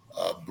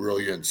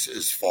brilliance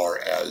as far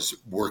as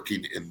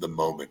working in the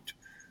moment,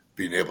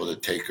 being able to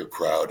take a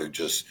crowd and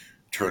just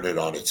turn it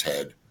on its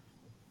head.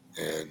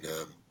 And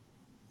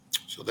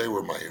so they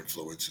were my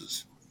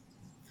influences.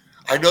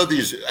 I know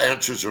these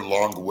answers are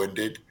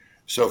long-winded,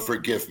 so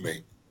forgive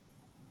me.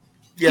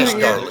 Yes,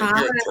 darling.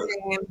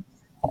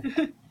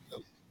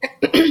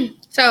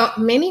 So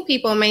many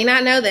people may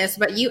not know this,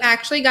 but you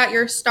actually got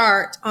your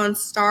start on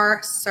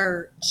Star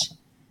Search.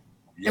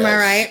 Yes. Am I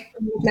right?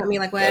 Looking at me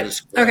like, what? That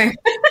is correct. Okay.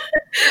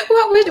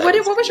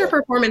 What was your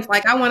performance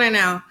like? I want to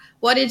know.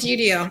 What did you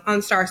do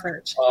on Star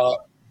Search?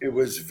 It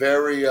was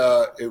very,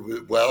 I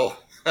don't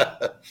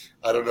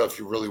know if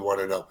you really want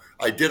to know.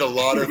 I did a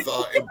lot of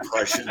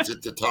impressions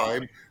at the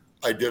time.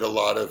 I did a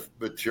lot of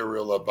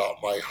material about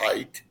my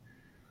height.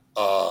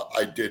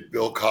 I did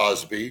Bill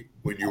Cosby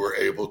when you were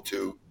able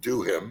to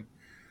do him.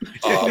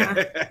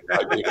 I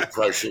did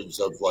impressions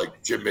of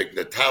like Jim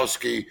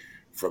Ignatowski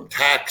from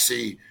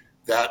Taxi,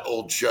 that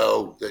old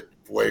show that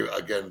way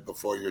again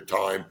before your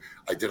time.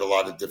 I did a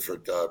lot of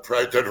different.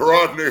 I did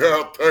Rodney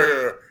out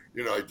there.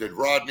 I did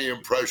Rodney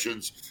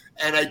impressions,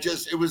 and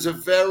it was a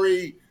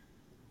very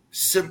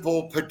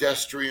simple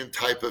pedestrian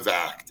type of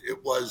act.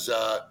 It was,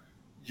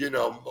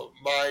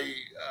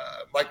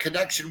 my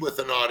connection with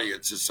an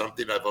audience is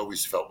something I've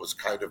always felt was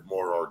kind of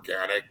more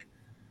organic.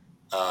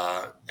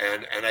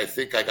 And I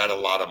think I got a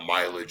lot of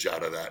mileage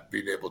out of that,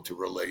 being able to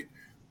relate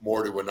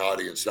more to an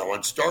audience. Now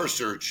on Star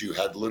Search, you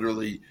had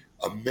literally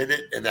a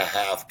minute and a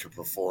half to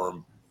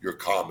perform your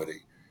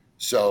comedy.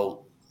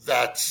 So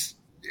that's,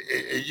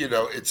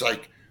 it's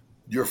like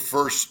your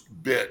first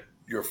bit,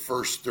 your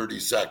first 30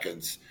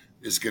 seconds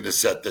is going to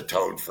set the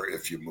tone for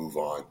if you move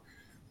on.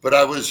 But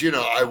I was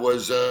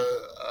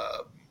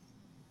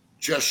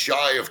just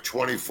shy of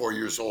 24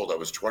 years old. I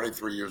was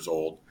 23 years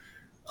old.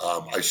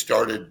 I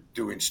started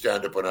doing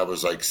stand-up when I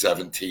was like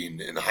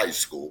 17 in high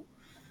school.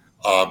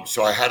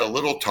 So I had a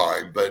little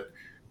time, but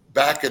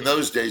back in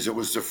those days, it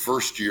was the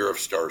first year of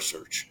Star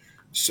Search.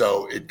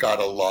 So it got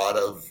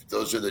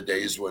those are the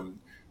days when,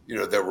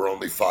 there were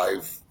only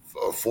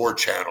 4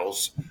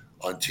 channels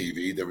on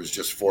TV. There was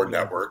just 4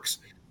 networks.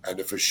 And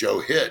if a show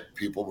hit,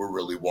 people were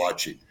really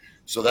watching.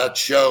 So that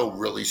show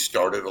really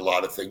started a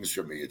lot of things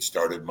for me. It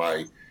started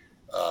my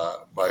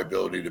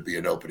ability to be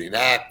an opening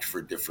act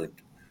for different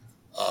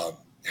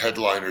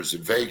headliners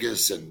in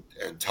Vegas and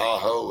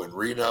Tahoe and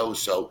Reno.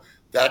 So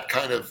that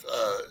kind of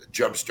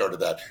jump-started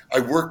that. I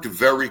worked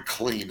very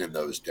clean in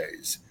those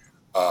days.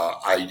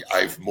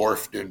 I've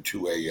morphed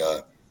into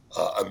a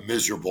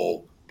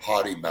miserable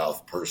potty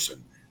mouth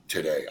person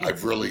today. I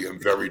really am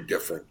very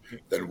different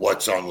than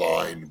what's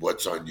online,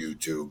 what's on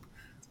YouTube.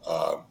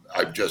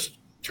 I've just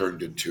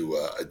turned into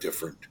a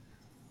different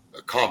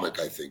comic,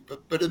 I think.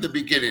 But in the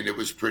beginning, it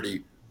was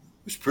pretty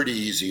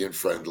easy and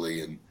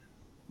friendly and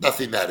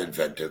nothing that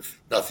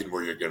inventive, nothing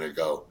where you're going to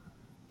go.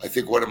 I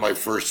think one of my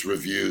first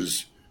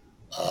reviews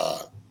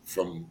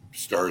from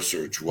Star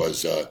Search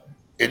was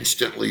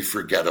instantly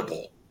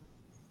forgettable,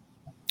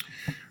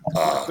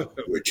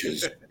 which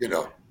is,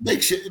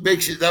 makes you,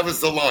 that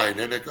was the line.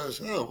 And it goes,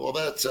 oh, well,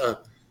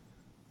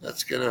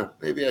 that's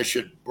maybe I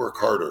should work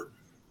harder.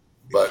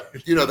 But,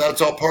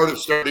 that's all part of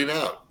starting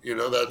out.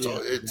 That's all.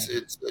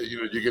 It's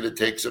you're going to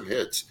take some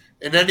hits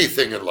in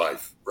anything in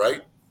life,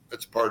 right?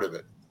 That's part of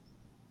it.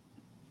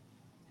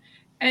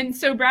 And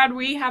so, Brad,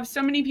 we have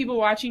so many people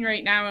watching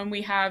right now, and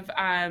we have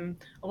a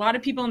lot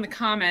of people in the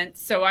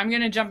comments. So I'm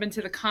going to jump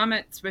into the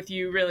comments with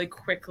you really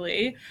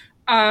quickly.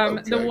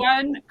 Okay. The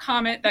one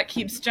comment that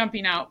keeps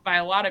jumping out by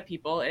a lot of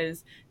people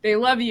is they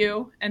love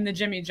you and the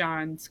Jimmy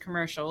John's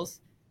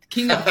commercials,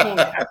 King of Cold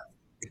Cuts.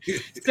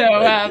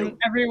 So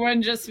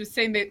everyone just was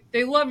saying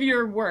they love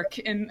your work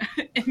in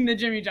the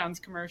Jimmy John's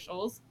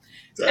commercials.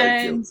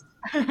 Thank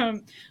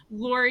you.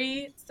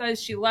 Lori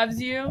says she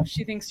loves you.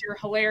 She thinks you're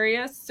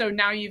hilarious. So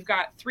now you've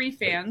got 3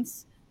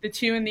 fans, the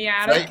 2 in the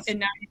attic, Thanks. And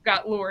now you've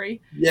got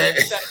Lori. Yeah.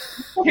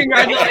 So,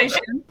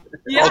 congratulations.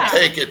 Yeah. I'll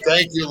take it.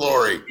 Thank you,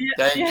 Lori.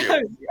 Thank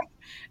you.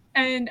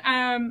 And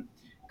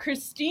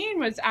Christine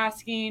was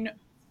asking,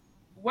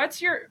 what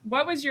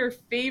was your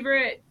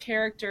favorite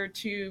character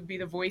to be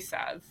the voice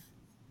of?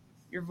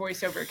 Your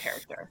voiceover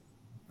character?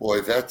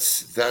 Boy,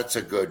 that's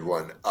a good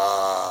one.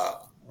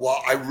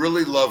 Well, I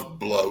really loved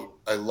Bloat.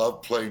 I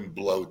love playing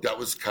Bloat. That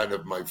was kind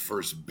of my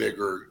first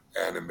bigger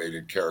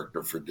animated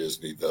character for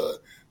Disney, the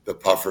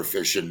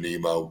pufferfish in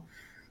Nemo.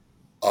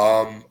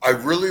 I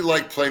really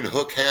like playing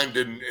Hook Hand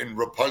in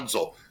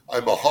Rapunzel.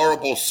 I'm a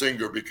horrible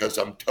singer because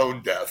I'm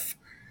tone deaf,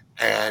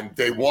 and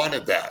they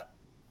wanted that.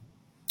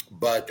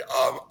 But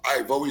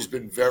I've always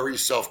been very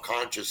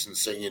self-conscious in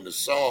singing a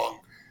song,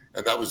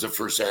 and that was the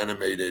first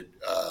animated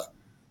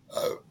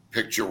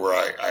picture where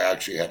I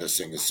actually had to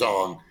sing a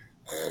song.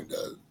 And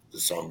the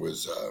song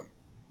was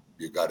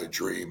You Got a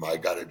Dream, I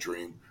Got a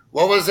Dream.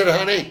 What was it,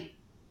 honey?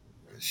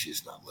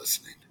 She's not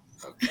listening.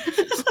 Okay.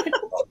 She's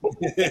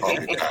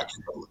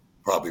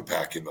probably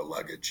packing the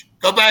luggage.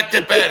 Go back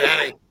to bed,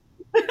 honey.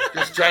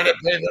 Just trying to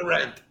pay the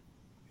rent.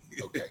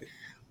 Okay.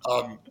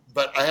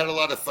 But I had a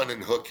lot of fun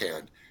in Hook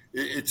Hand.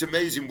 It's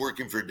amazing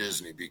working for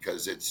Disney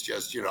because it's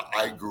just,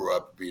 I grew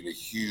up being a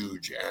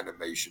huge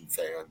animation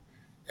fan.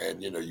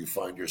 And, you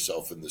find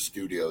yourself in the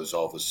studios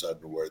all of a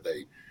sudden where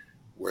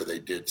they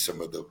did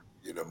some of the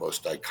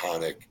most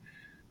iconic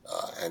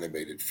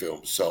animated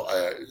films. So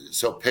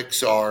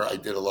Pixar, I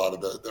did a lot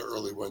of the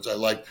early ones. I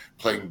liked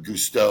playing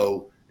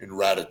Gusteau in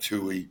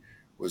Ratatouille.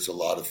 Was a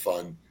lot of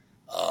fun.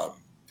 To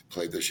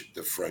play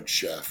the French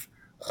chef.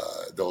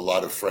 Though a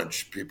lot of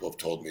French people have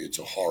told me it's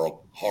a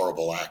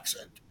horrible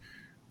accent,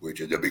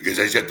 which is because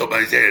I said,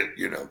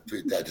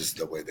 that is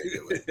the way they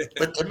do it.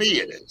 But to me,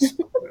 it is.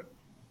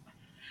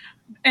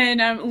 And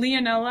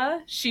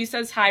Leonella, she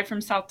says hi from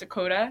South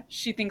Dakota.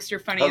 She thinks you're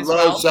funny as Hello,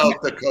 well.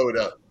 South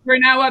Dakota. We're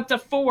now up to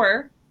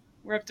 4.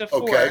 We're up to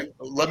 4. Okay,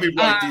 let me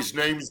write these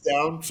names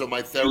down so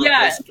my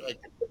therapist. Yeah.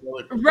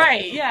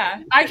 Right,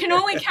 yeah. I can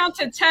only count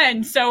to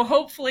 10, so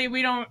hopefully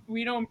we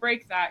don't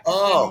break that.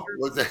 Oh,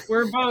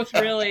 we're both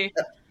really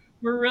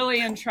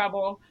in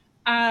trouble.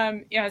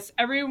 Yes,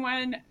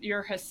 everyone,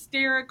 you're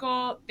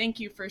hysterical. Thank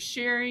you for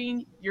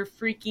sharing. You're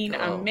freaking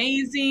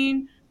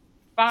amazing.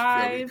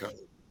 5.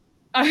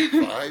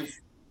 5?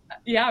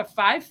 Yeah,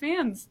 5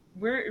 fans.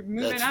 We're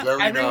moving That's up.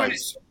 very Everyone,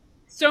 nice.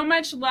 so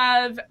much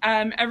love.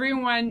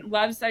 Everyone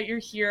loves that you're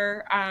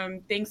here.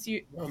 Thanks for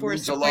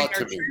means a supporting lot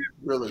to our me, troop.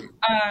 really.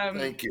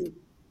 Thank you.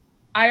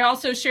 I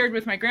also shared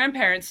with my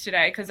grandparents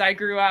today because I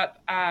grew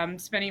up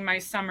spending my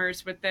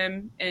summers with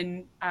them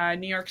in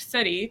New York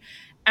City,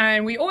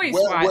 and we always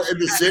watched. In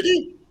the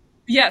city?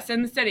 Yes,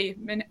 in the city.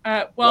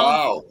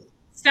 Wow.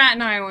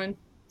 Staten Island.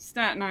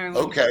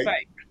 Okay.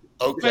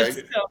 But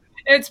still,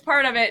 it's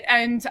part of it.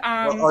 And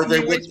are they?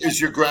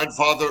 Is your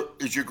grandfather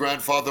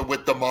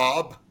with the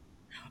mob?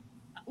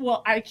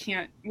 Well,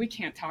 we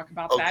can't talk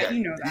about that.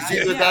 You know that.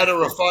 He's either that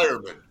or a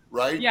fireman,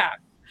 right? Yeah,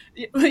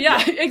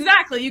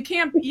 exactly. You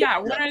can't. Yeah,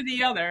 one or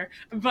the other.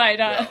 But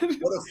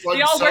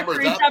they all work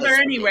for each other,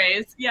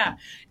 anyways. Yeah.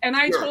 And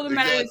I told him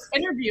that I was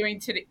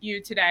interviewing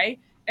you today,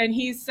 and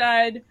he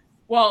said,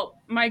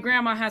 "Well, my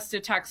grandma has to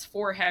text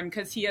for him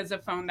because he has a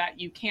phone that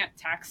you can't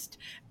text."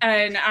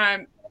 And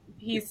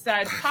he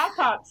said,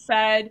 "Pop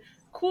said,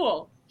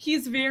 cool.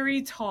 He's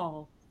very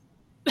tall."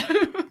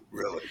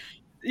 Really?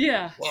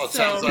 Yeah. Well, it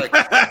sounds like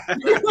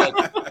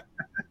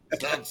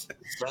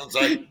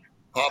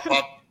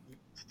Pop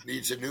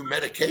needs a new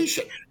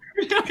medication.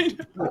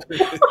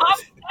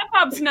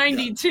 Pop's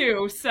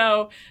 92,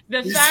 so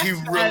is he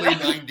really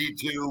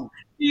 92?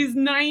 He's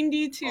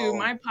 92.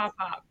 My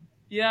Pop.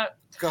 Yep.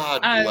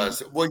 God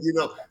bless him. Well,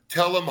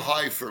 tell him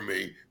hi for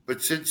me.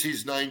 But since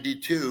he's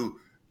 92,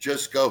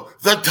 just go,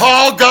 the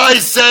tall guy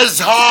says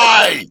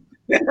hi.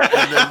 And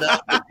then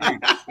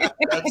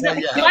that's how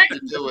you have to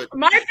do it.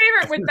 My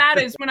favorite with that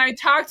is when I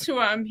talk to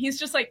him, he's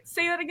just like,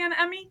 say that again,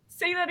 Emmy.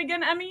 Say that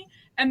again, Emmy.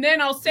 And then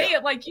I'll say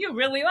it like you,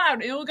 really loud.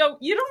 And he'll go,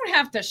 you don't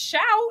have to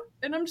shout.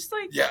 And I'm just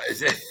like,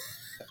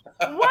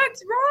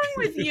 what's wrong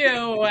with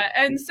you?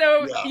 And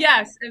so,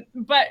 yes,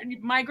 but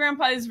my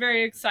grandpa is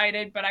very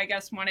excited, but I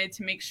guess wanted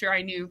to make sure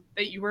I knew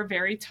that you were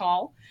very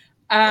tall.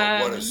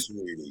 What a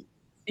sweetie.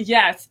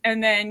 Yes.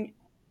 And then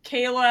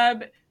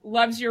Caleb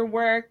loves your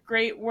work.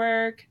 Great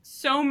work.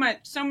 So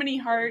many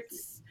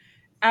hearts.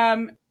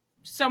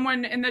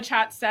 Someone in the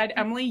chat said,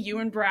 Emily, you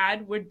and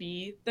Brad would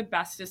be the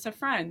bestest of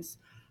friends.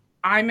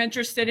 I'm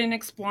interested in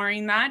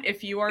exploring that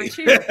if you are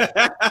too.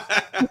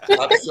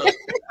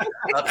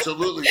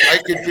 Absolutely. I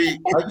could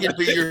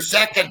be your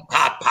second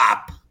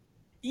pop.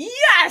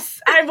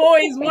 Yes, I've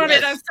always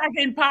wanted a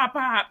second pop.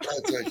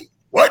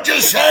 What'd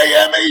you say,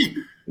 Emmy?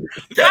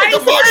 Get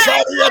the mush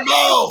out of your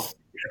mouth.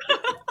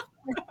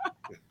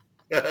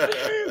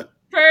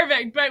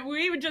 Perfect. But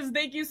we would just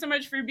thank you so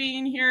much for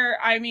being here.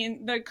 I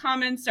mean, the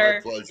comments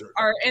are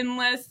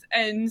endless.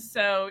 And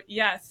so,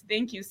 yes,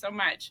 thank you so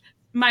much.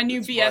 My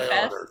new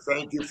BFF.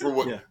 Thank you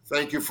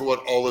for what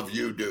all of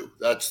you do.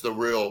 That's the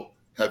real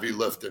heavy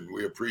lifting.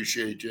 We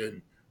appreciate you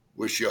and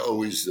wish you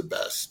always the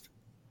best.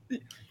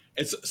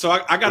 So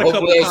I got a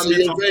couple of comments.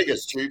 See you in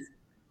Vegas, Chief.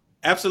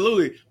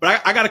 Absolutely.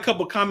 But I got a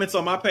couple comments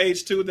on my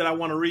page too that I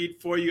want to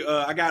read for you.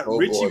 I got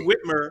Richie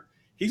Whitmer.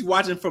 He's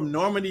watching from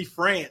Normandy,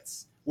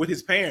 France with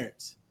his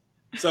parents.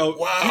 So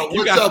wow,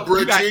 you got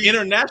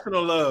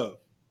international love.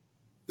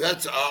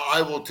 That's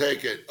I will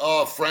take it.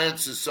 Oh,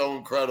 France is so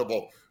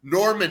incredible.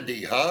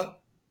 Normandy, huh?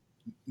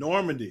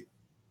 Normandy.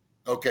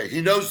 Okay, he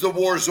knows the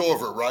war's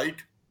over,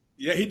 right?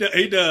 Yeah, he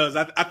does.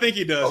 I think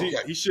he does. Okay.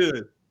 He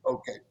should.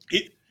 Okay.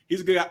 He's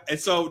a good guy. And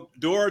so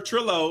Dora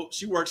Trillo,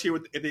 she works here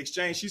at the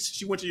Exchange.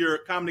 She went to your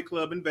comedy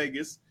club in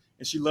Vegas,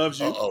 and she loves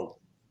you. Uh-oh.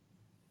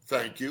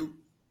 Thank you.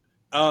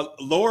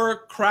 Laura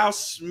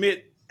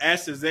Kraus-Schmidt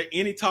asks, is there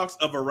any talks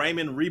of a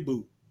Raymond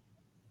reboot?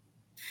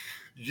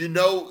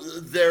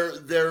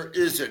 There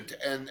isn't.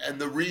 And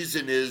the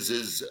reason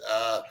is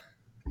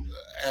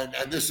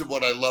and this is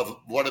what I love.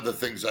 One of the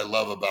things I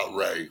love about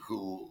Ray,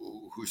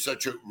 who's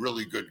such a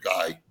really good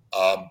guy.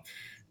 That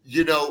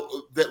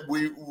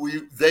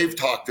they've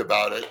talked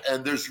about it,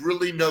 and there's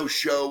really no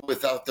show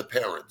without the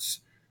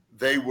parents.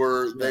 They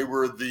were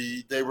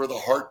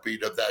the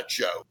heartbeat of that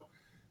show,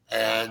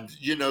 and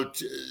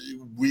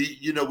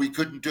we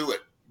couldn't do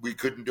it. We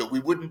couldn't do it. We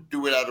wouldn't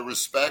do it out of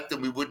respect,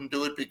 and we wouldn't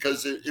do it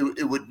because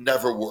it would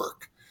never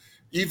work.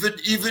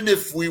 Even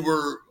if we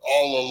were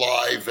all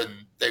alive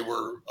and they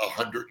were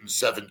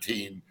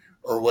 117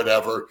 or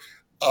whatever,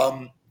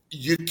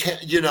 you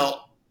can't,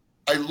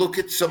 I look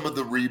at some of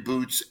the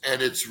reboots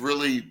and it's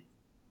really,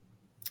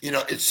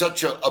 it's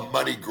such a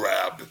money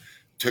grab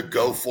to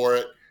go for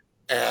it.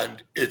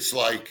 And it's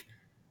like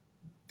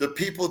the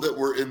people that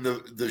were in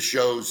the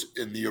shows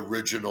in the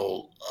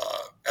original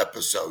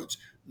episodes,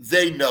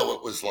 they know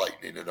it was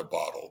lightning in a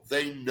bottle.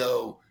 They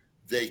know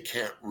they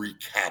can't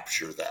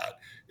recapture that.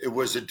 It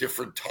was a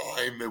different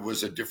time. It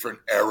was a different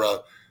era.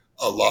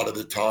 A lot of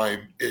the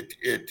time,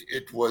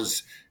 it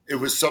was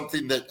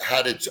something that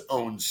had its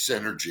own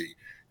synergy,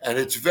 and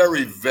it's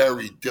very,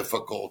 very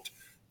difficult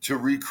to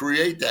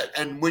recreate that.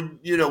 And when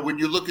you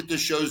look at the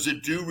shows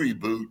that do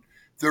reboot,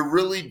 they're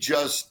really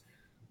just,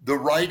 the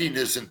writing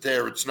isn't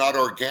there. It's not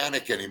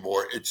organic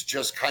anymore. It's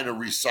just kind of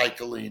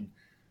recycling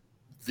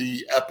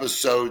the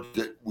episode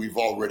that we've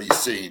already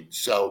seen.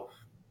 So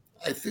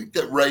I think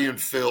that Ray and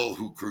Phil,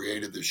 who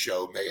created the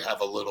show, may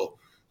have a little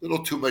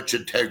too much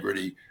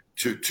integrity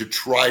to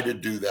try to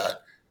do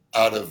that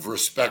out of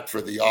respect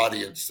for the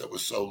audience that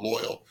was so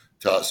loyal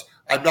to us.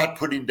 I'm not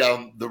putting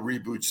down the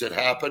reboots that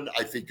happened.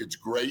 I think it's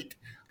great.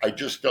 I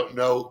just don't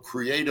know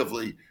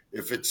creatively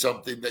if it's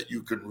something that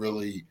you can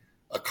really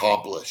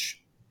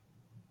accomplish.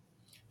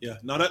 Yeah,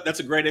 no, that's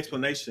a great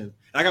explanation.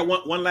 I got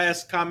one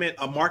last comment.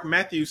 Mark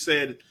Matthews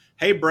said,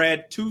 "Hey,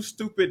 Brad, Two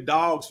Stupid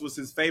Dogs was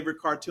his favorite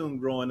cartoon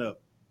growing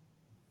up."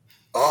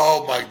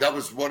 Oh my! That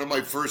was one of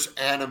my first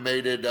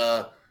animated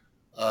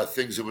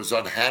things. It was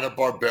on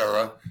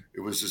Hanna-Barbera. It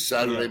was a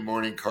Saturday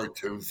morning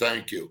cartoon.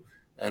 Thank you.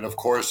 And of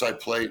course, I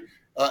played.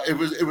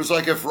 It was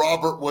like if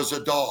Robert was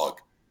a dog.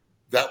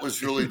 That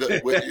was really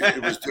it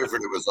was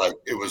different.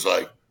 It was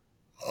like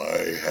I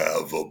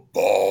have a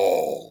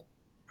ball.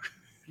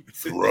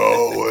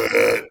 Throw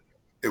it.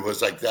 It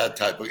was like that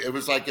type of. It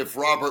was like if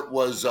Robert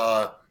was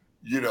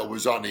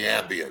was on the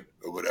Ambient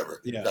or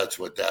whatever. Yeah. That's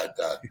what that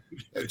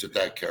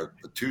character.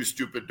 The Two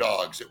Stupid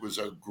Dogs. It was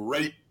a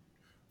great,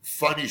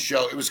 funny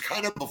show. It was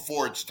kind of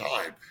before its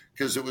time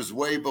because it was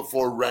way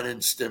before Ren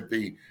and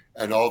Stimpy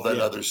and all that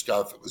other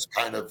stuff. It was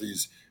kind of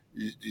these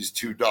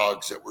two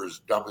dogs that were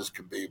as dumb as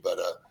can be, but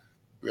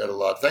we had a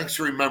lot. Thanks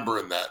for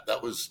remembering that.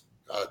 That was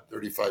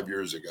 35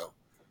 years ago.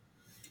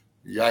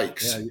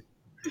 Yikes. Yeah.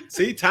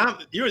 See,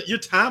 you're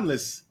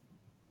timeless,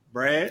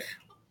 Brad.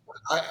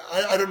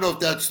 I don't know if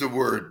that's the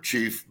word,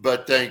 Chief,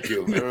 but thank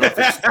you. I don't know if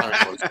it's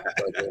timeless.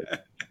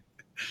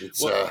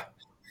 It's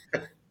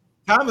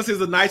timeless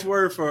is a nice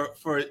word for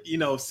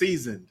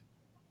seasoned.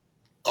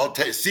 I'll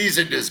take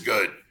seasoned is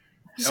good.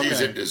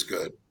 Seasoned is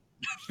good.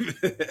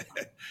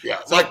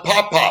 Yeah, so, like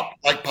Pop. Pop.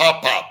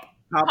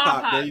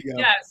 There you go.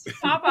 Yes,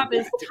 Pop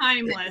is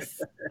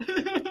timeless.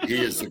 He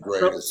is the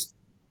greatest.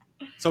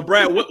 So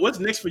Brad, what's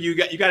next for you?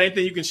 You got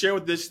anything you can share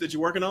with this that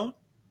you're working on?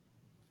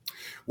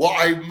 Well,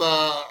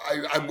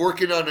 I'm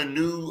working on a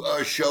new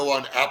show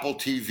on Apple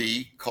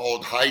TV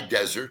called High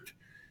Desert.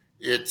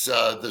 It's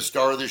the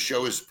star of the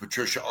show is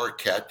Patricia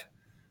Arquette,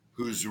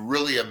 who's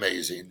really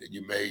amazing.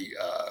 You may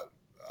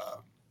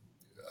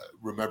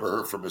remember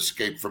her from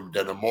Escape from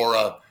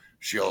Dannemora.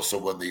 She also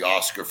won the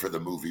Oscar for the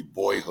movie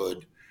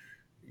Boyhood.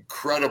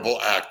 Incredible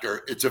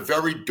actor. It's a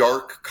very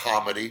dark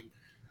comedy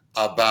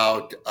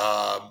about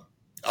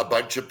a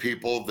bunch of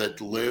people that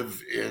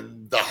live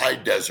in the high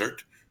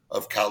desert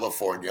of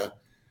California.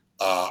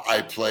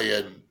 I play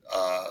a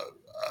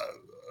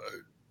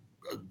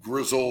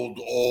grizzled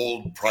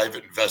old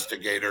private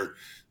investigator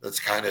that's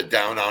kind of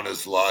down on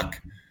his luck.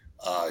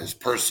 His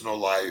personal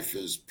life,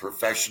 his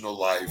professional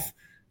life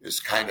is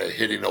kind of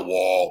hitting a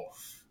wall.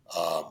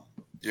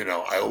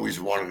 I always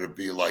wanted to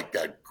be like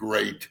that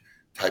great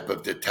type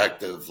of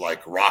detective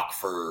like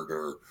Rockford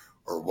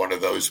or one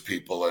of those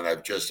people. And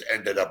I've just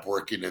ended up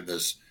working in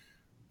this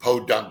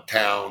podunk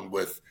town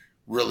with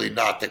really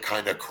not the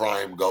kind of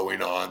crime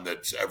going on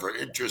that's ever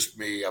interested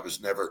me. I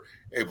was never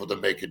able to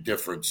make a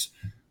difference.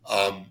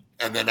 And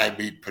then I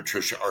meet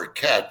Patricia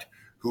Arquette,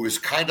 who is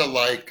kind of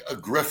like a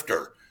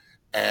grifter.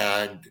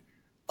 And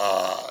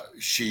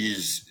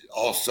she's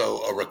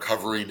also a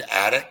recovering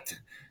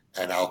addict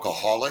and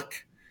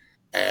alcoholic.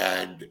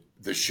 And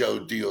the show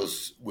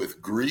deals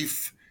with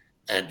grief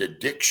and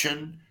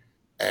addiction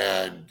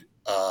and,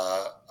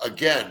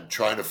 again,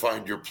 trying to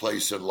find your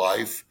place in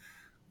life,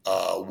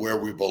 where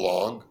we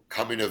belong,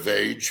 coming of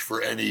age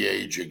for any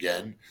age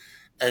again.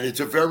 And it's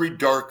a very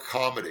dark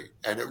comedy,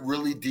 and it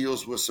really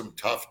deals with some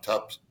tough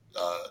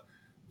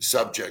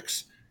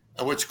subjects.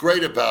 And what's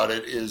great about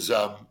it is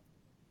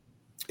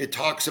it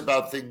talks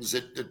about things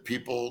that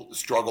people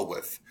struggle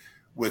with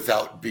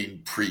without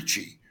being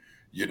preachy.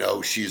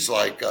 She's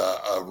like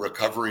a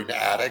recovering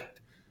addict.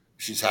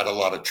 She's had a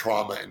lot of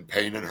trauma and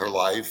pain in her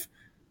life,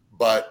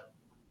 but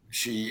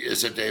she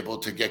isn't able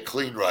to get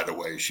clean right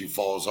away. She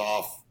falls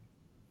off,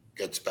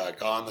 gets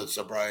back on the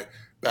sobriety,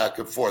 back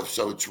and forth.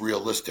 So it's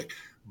realistic,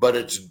 but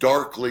it's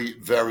darkly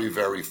very,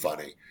 very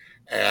funny.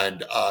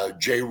 And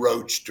Jay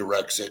Roach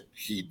directs it.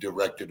 He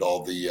directed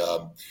all the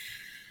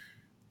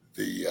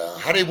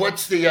honey,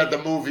 what's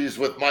the movies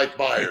with Mike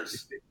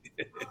Myers?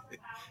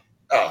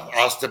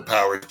 Austin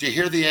Powers. Do you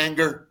hear the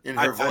anger in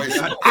her voice?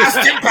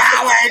 Austin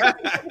Powers!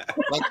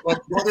 My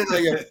brother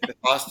and I,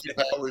 Austin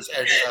Powers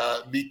and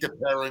Meet the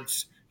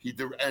Parents.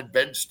 And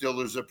Ben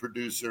Stiller's a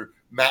producer.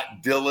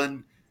 Matt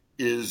Dillon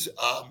is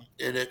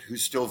in it,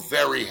 who's still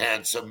very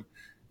handsome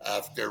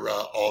after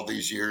all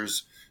these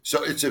years.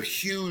 So it's a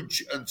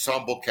huge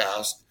ensemble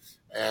cast,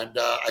 and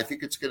I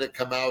think it's going to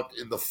come out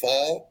in the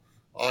fall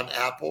on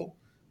Apple,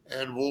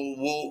 and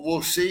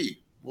we'll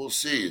see. We'll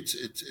see.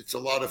 It's a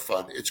lot of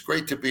fun. It's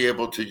great to be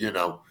able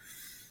to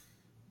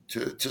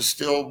to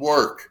still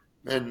work,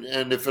 and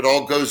if it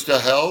all goes to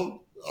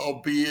hell,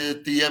 I'll be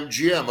at the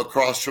MGM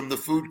across from the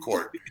food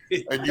court,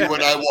 and you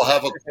and I will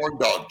have a corn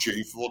dog,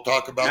 Chief. We'll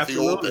talk about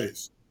Absolutely. the old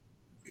days.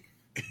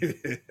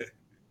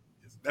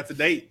 That's a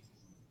date.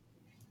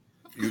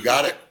 You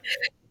got it.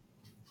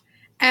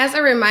 As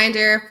a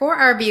reminder for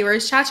our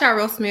viewers, Cha Cha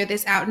Real Smooth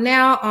is out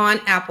now on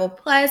Apple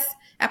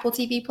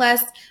TV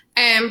Plus.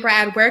 And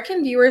Brad, where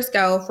can viewers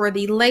go for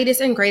the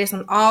latest and greatest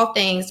on all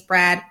things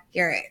Brad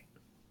Garrett?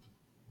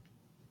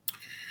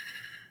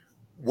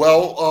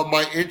 Well,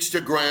 my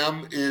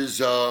Instagram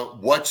is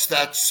what's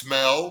that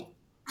smell?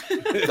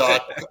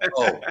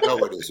 Oh, no,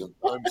 it isn't.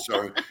 I'm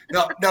sorry.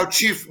 Now,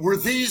 Chief, were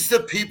these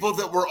the people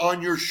that were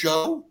on your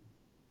show?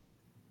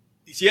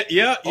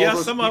 Yeah.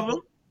 Some of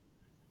them.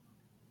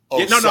 Oh,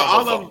 yeah, no,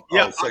 all of them.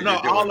 Yeah, so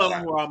all of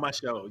them were on my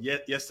show.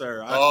 Yes,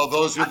 sir.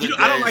 Those were the days.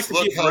 I don't like to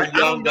Look get how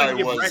young I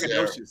was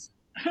there. braggadocious.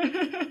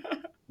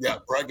 Yeah,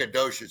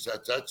 braggadocious.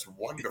 That's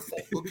wonderful.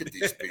 Look at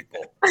these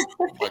people.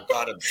 Oh my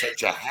God, I'm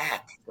such a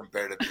hack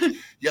compared to this.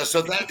 Yeah,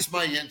 so that's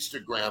my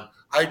Instagram.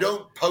 I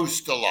don't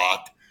post a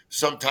lot.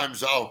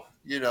 Sometimes I'll,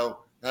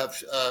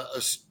 have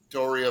a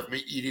story of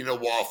me eating a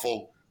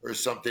waffle or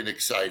something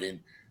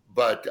exciting.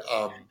 But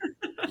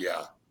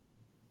yeah.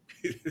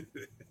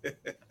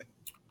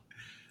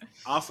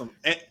 Awesome.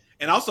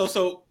 And also,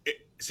 so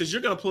since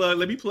you're going to plug,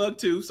 let me plug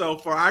too. So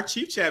for our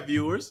Chief Chat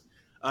viewers,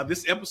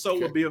 this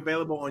episode will be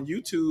available on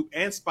YouTube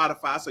and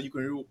Spotify, so you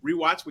can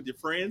rewatch with your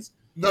friends.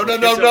 No.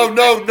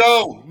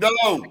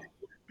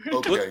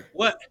 Okay.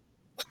 What?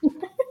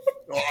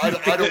 No, I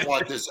don't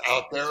want this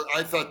out there.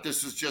 I thought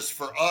this was just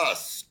for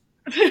us.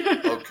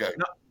 Okay.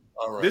 No,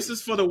 all right. This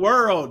is for the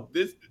world.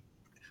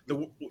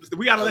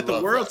 We got to let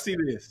the world see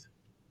this.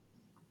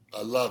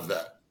 I love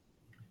that.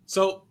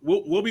 So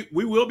we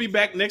will be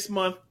back next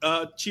month,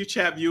 Chief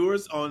Chat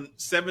viewers, on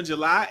 7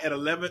 July at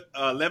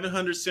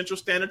 1100 Central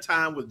Standard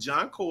Time with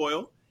John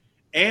Coyle,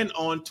 and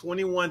on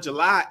 21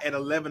 July at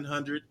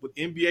 1100 with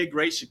NBA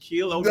great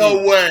Shaquille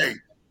O'Neal. No way.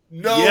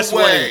 Yes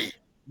way.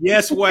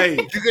 Yes way.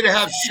 You're gonna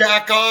have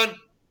Shaq on?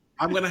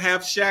 I'm gonna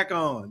have Shaq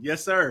on.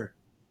 Yes, sir.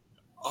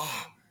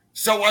 Oh,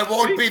 so I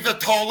won't be the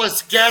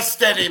tallest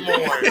guest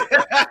anymore.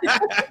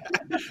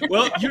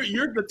 Well,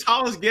 you're the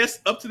tallest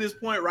guest up to this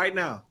point right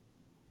now.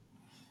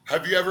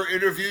 Have you ever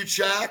interviewed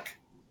Shaq?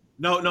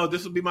 No,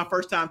 this will be my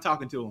first time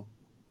talking to him.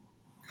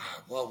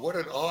 Well, what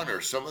an honor.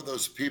 Some of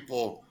those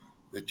people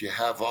that you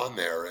have on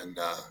there, and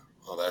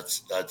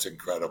that's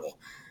incredible.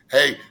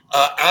 Hey,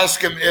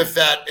 ask him if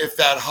that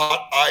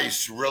hot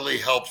ice really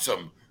helps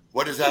him.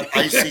 What is that?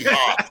 Icy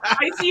hot.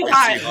 Icy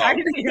hot.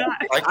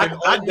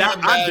 I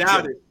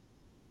doubt it.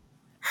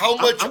 How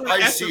much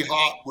icy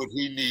hot would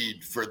he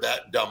need for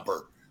that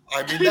dumper?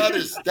 I mean, that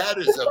is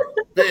a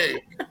big.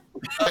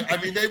 I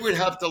mean, they would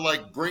have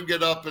to bring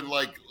it up in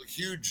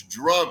huge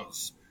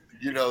drums,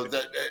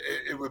 that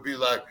it would be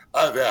like,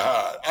 I've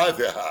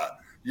hot.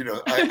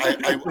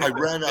 I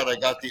ran out. I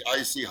got the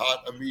icy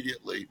hot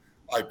immediately.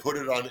 I put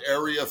it on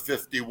Area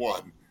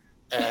 51,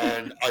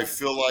 and I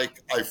feel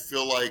like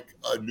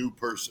a new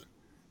person.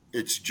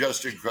 It's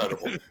just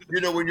incredible.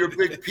 When you're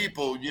big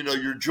people,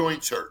 your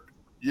joints hurt.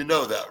 You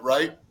know that,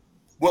 right?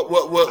 What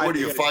are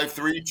you,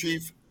 5'3",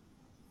 Chief?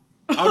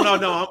 Oh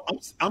no,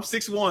 I'm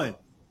 6'1".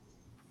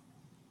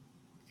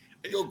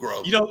 You'll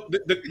grow.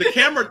 The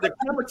camera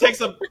takes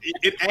up,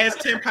 it adds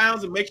 10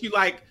 pounds and makes you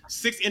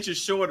 6 inches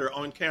shorter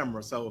on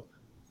camera. So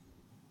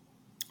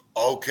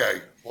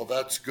okay, well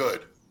that's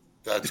good.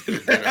 That's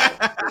good to know,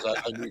 'cause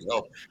I need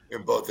help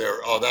in both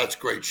areas. Oh, that's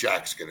great.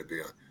 Shaq's going to be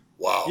on.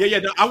 Wow. Yeah.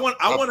 No, I want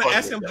to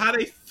ask him how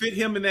they fit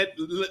him in that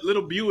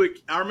little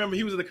Buick. I remember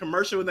he was in the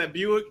commercial in that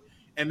Buick,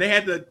 and they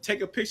had to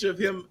take a picture of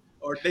him,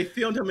 or they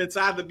filmed him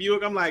inside the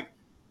Buick. I'm like,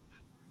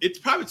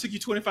 it probably took you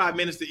 25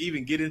 minutes to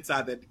even get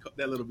inside that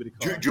little bitty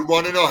car. Do you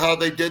want to know how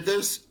they did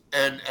this?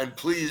 And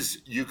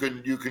please, you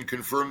can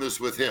confirm this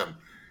with him.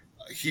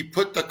 He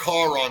put the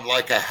car on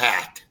like a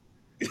hat.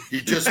 He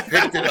just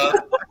picked it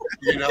up.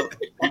 He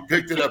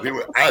picked it up. He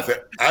went, I've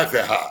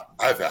a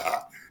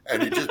hat.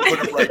 And he just put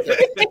it right there.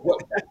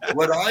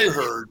 What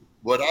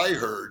I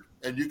heard,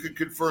 and you can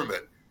confirm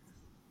it,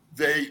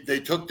 they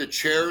took the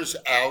chairs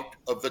out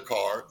of the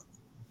car.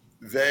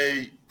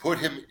 They put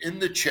him in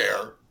the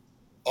chair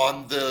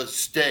on the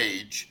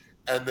stage,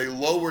 and they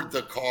lowered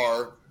the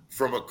car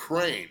from a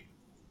crane.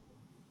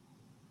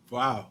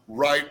 Wow!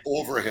 Right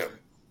over him.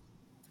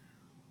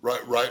 Right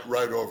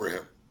over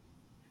him.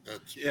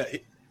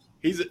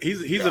 He's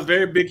a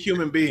very big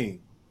human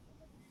being.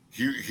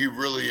 He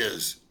really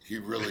is. He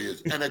really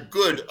is, and a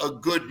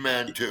good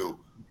man too.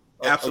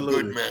 Absolutely.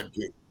 A good man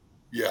too.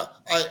 Yeah,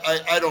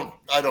 I don't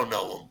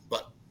know him,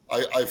 but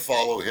I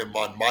follow him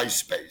on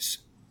MySpace.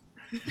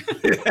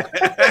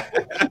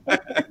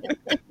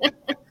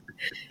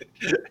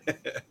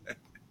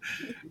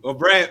 Well,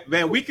 Brad,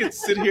 man, we could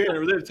sit here and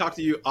really talk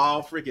to you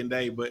all freaking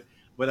day, but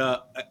I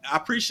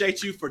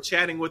appreciate you for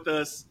chatting with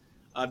us.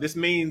 This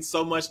means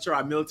so much to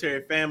our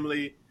military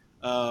family,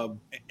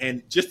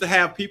 and just to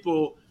have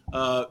people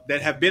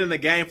that have been in the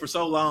game for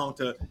so long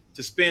to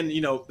spend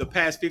the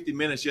past 50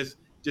 minutes just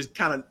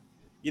kind of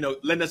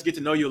letting us get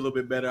to know you a little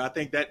bit better. I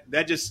think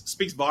that just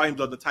speaks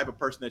volumes of the type of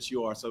person that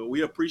you are. So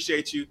we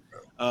appreciate you.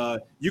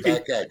 You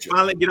can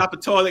finally get off the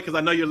toilet because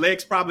I know your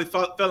legs probably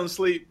fell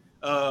asleep.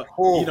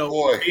 Being on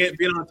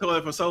the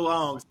toilet for so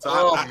long. So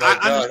I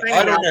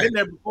understand. I've been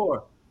there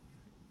before.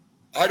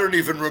 I don't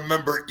even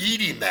remember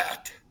eating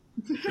that.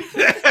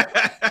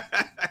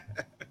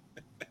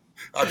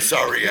 I'm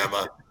sorry,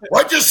 Emma.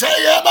 What'd you say,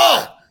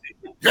 Emma?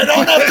 You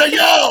don't have to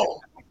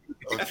yell.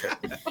 Okay.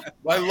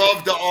 My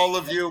love to all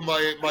of you.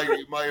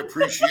 My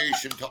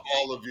appreciation to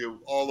all of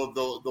you. All of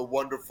the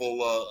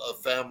wonderful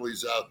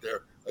families out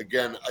there.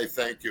 Again, I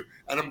thank you,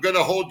 and I'm going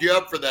to hold you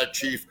up for that,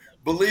 Chief.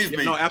 Believe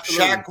me,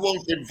 Shaq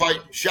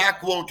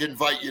won't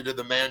invite you to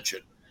the mansion.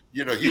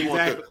 He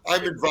won't.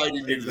 I'm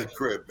inviting you to the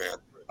crib, man.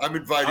 I'm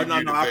inviting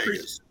you to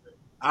Vegas.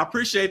 I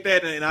appreciate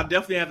that, and I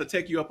definitely have to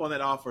take you up on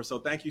that offer. So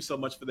thank you so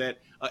much for that.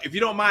 If you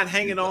don't mind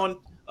hanging on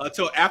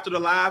till after the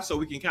live, so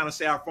we can kind of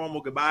say our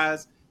formal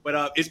goodbyes.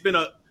 But it's been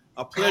a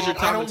pleasure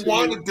talking to you.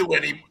 I don't want to do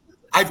any.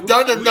 I've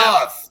done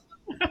enough.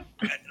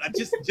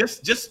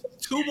 Just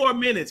 2 more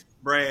minutes,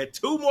 Brad.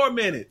 2 more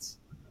minutes.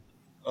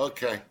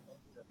 Okay.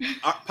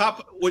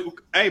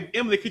 Hey,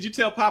 Emily, could you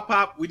tell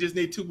Pop we just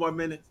need 2 more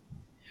minutes?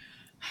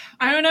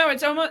 I don't know.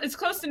 It's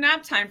close to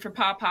nap time for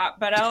Pop,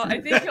 but I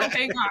think he'll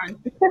hang on.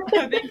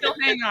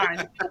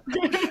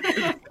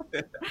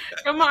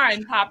 Come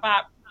on,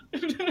 Pop.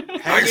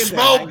 I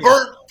smell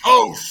burnt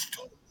toast.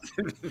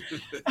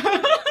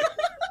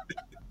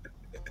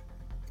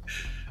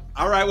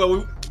 All right.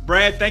 Well,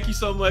 Brad, thank you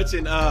so much,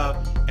 and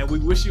we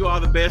wish you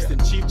all the best.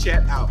 And Chief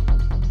Chat out.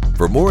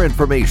 For more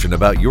information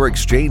about your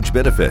exchange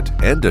benefit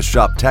and to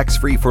shop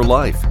tax-free for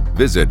life,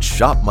 visit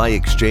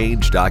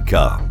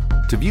shopmyexchange.com.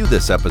 To view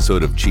this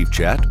episode of Chief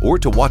Chat or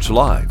to watch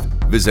live,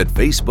 visit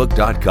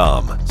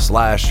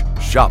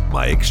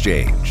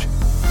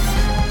facebook.com/shopmyexchange.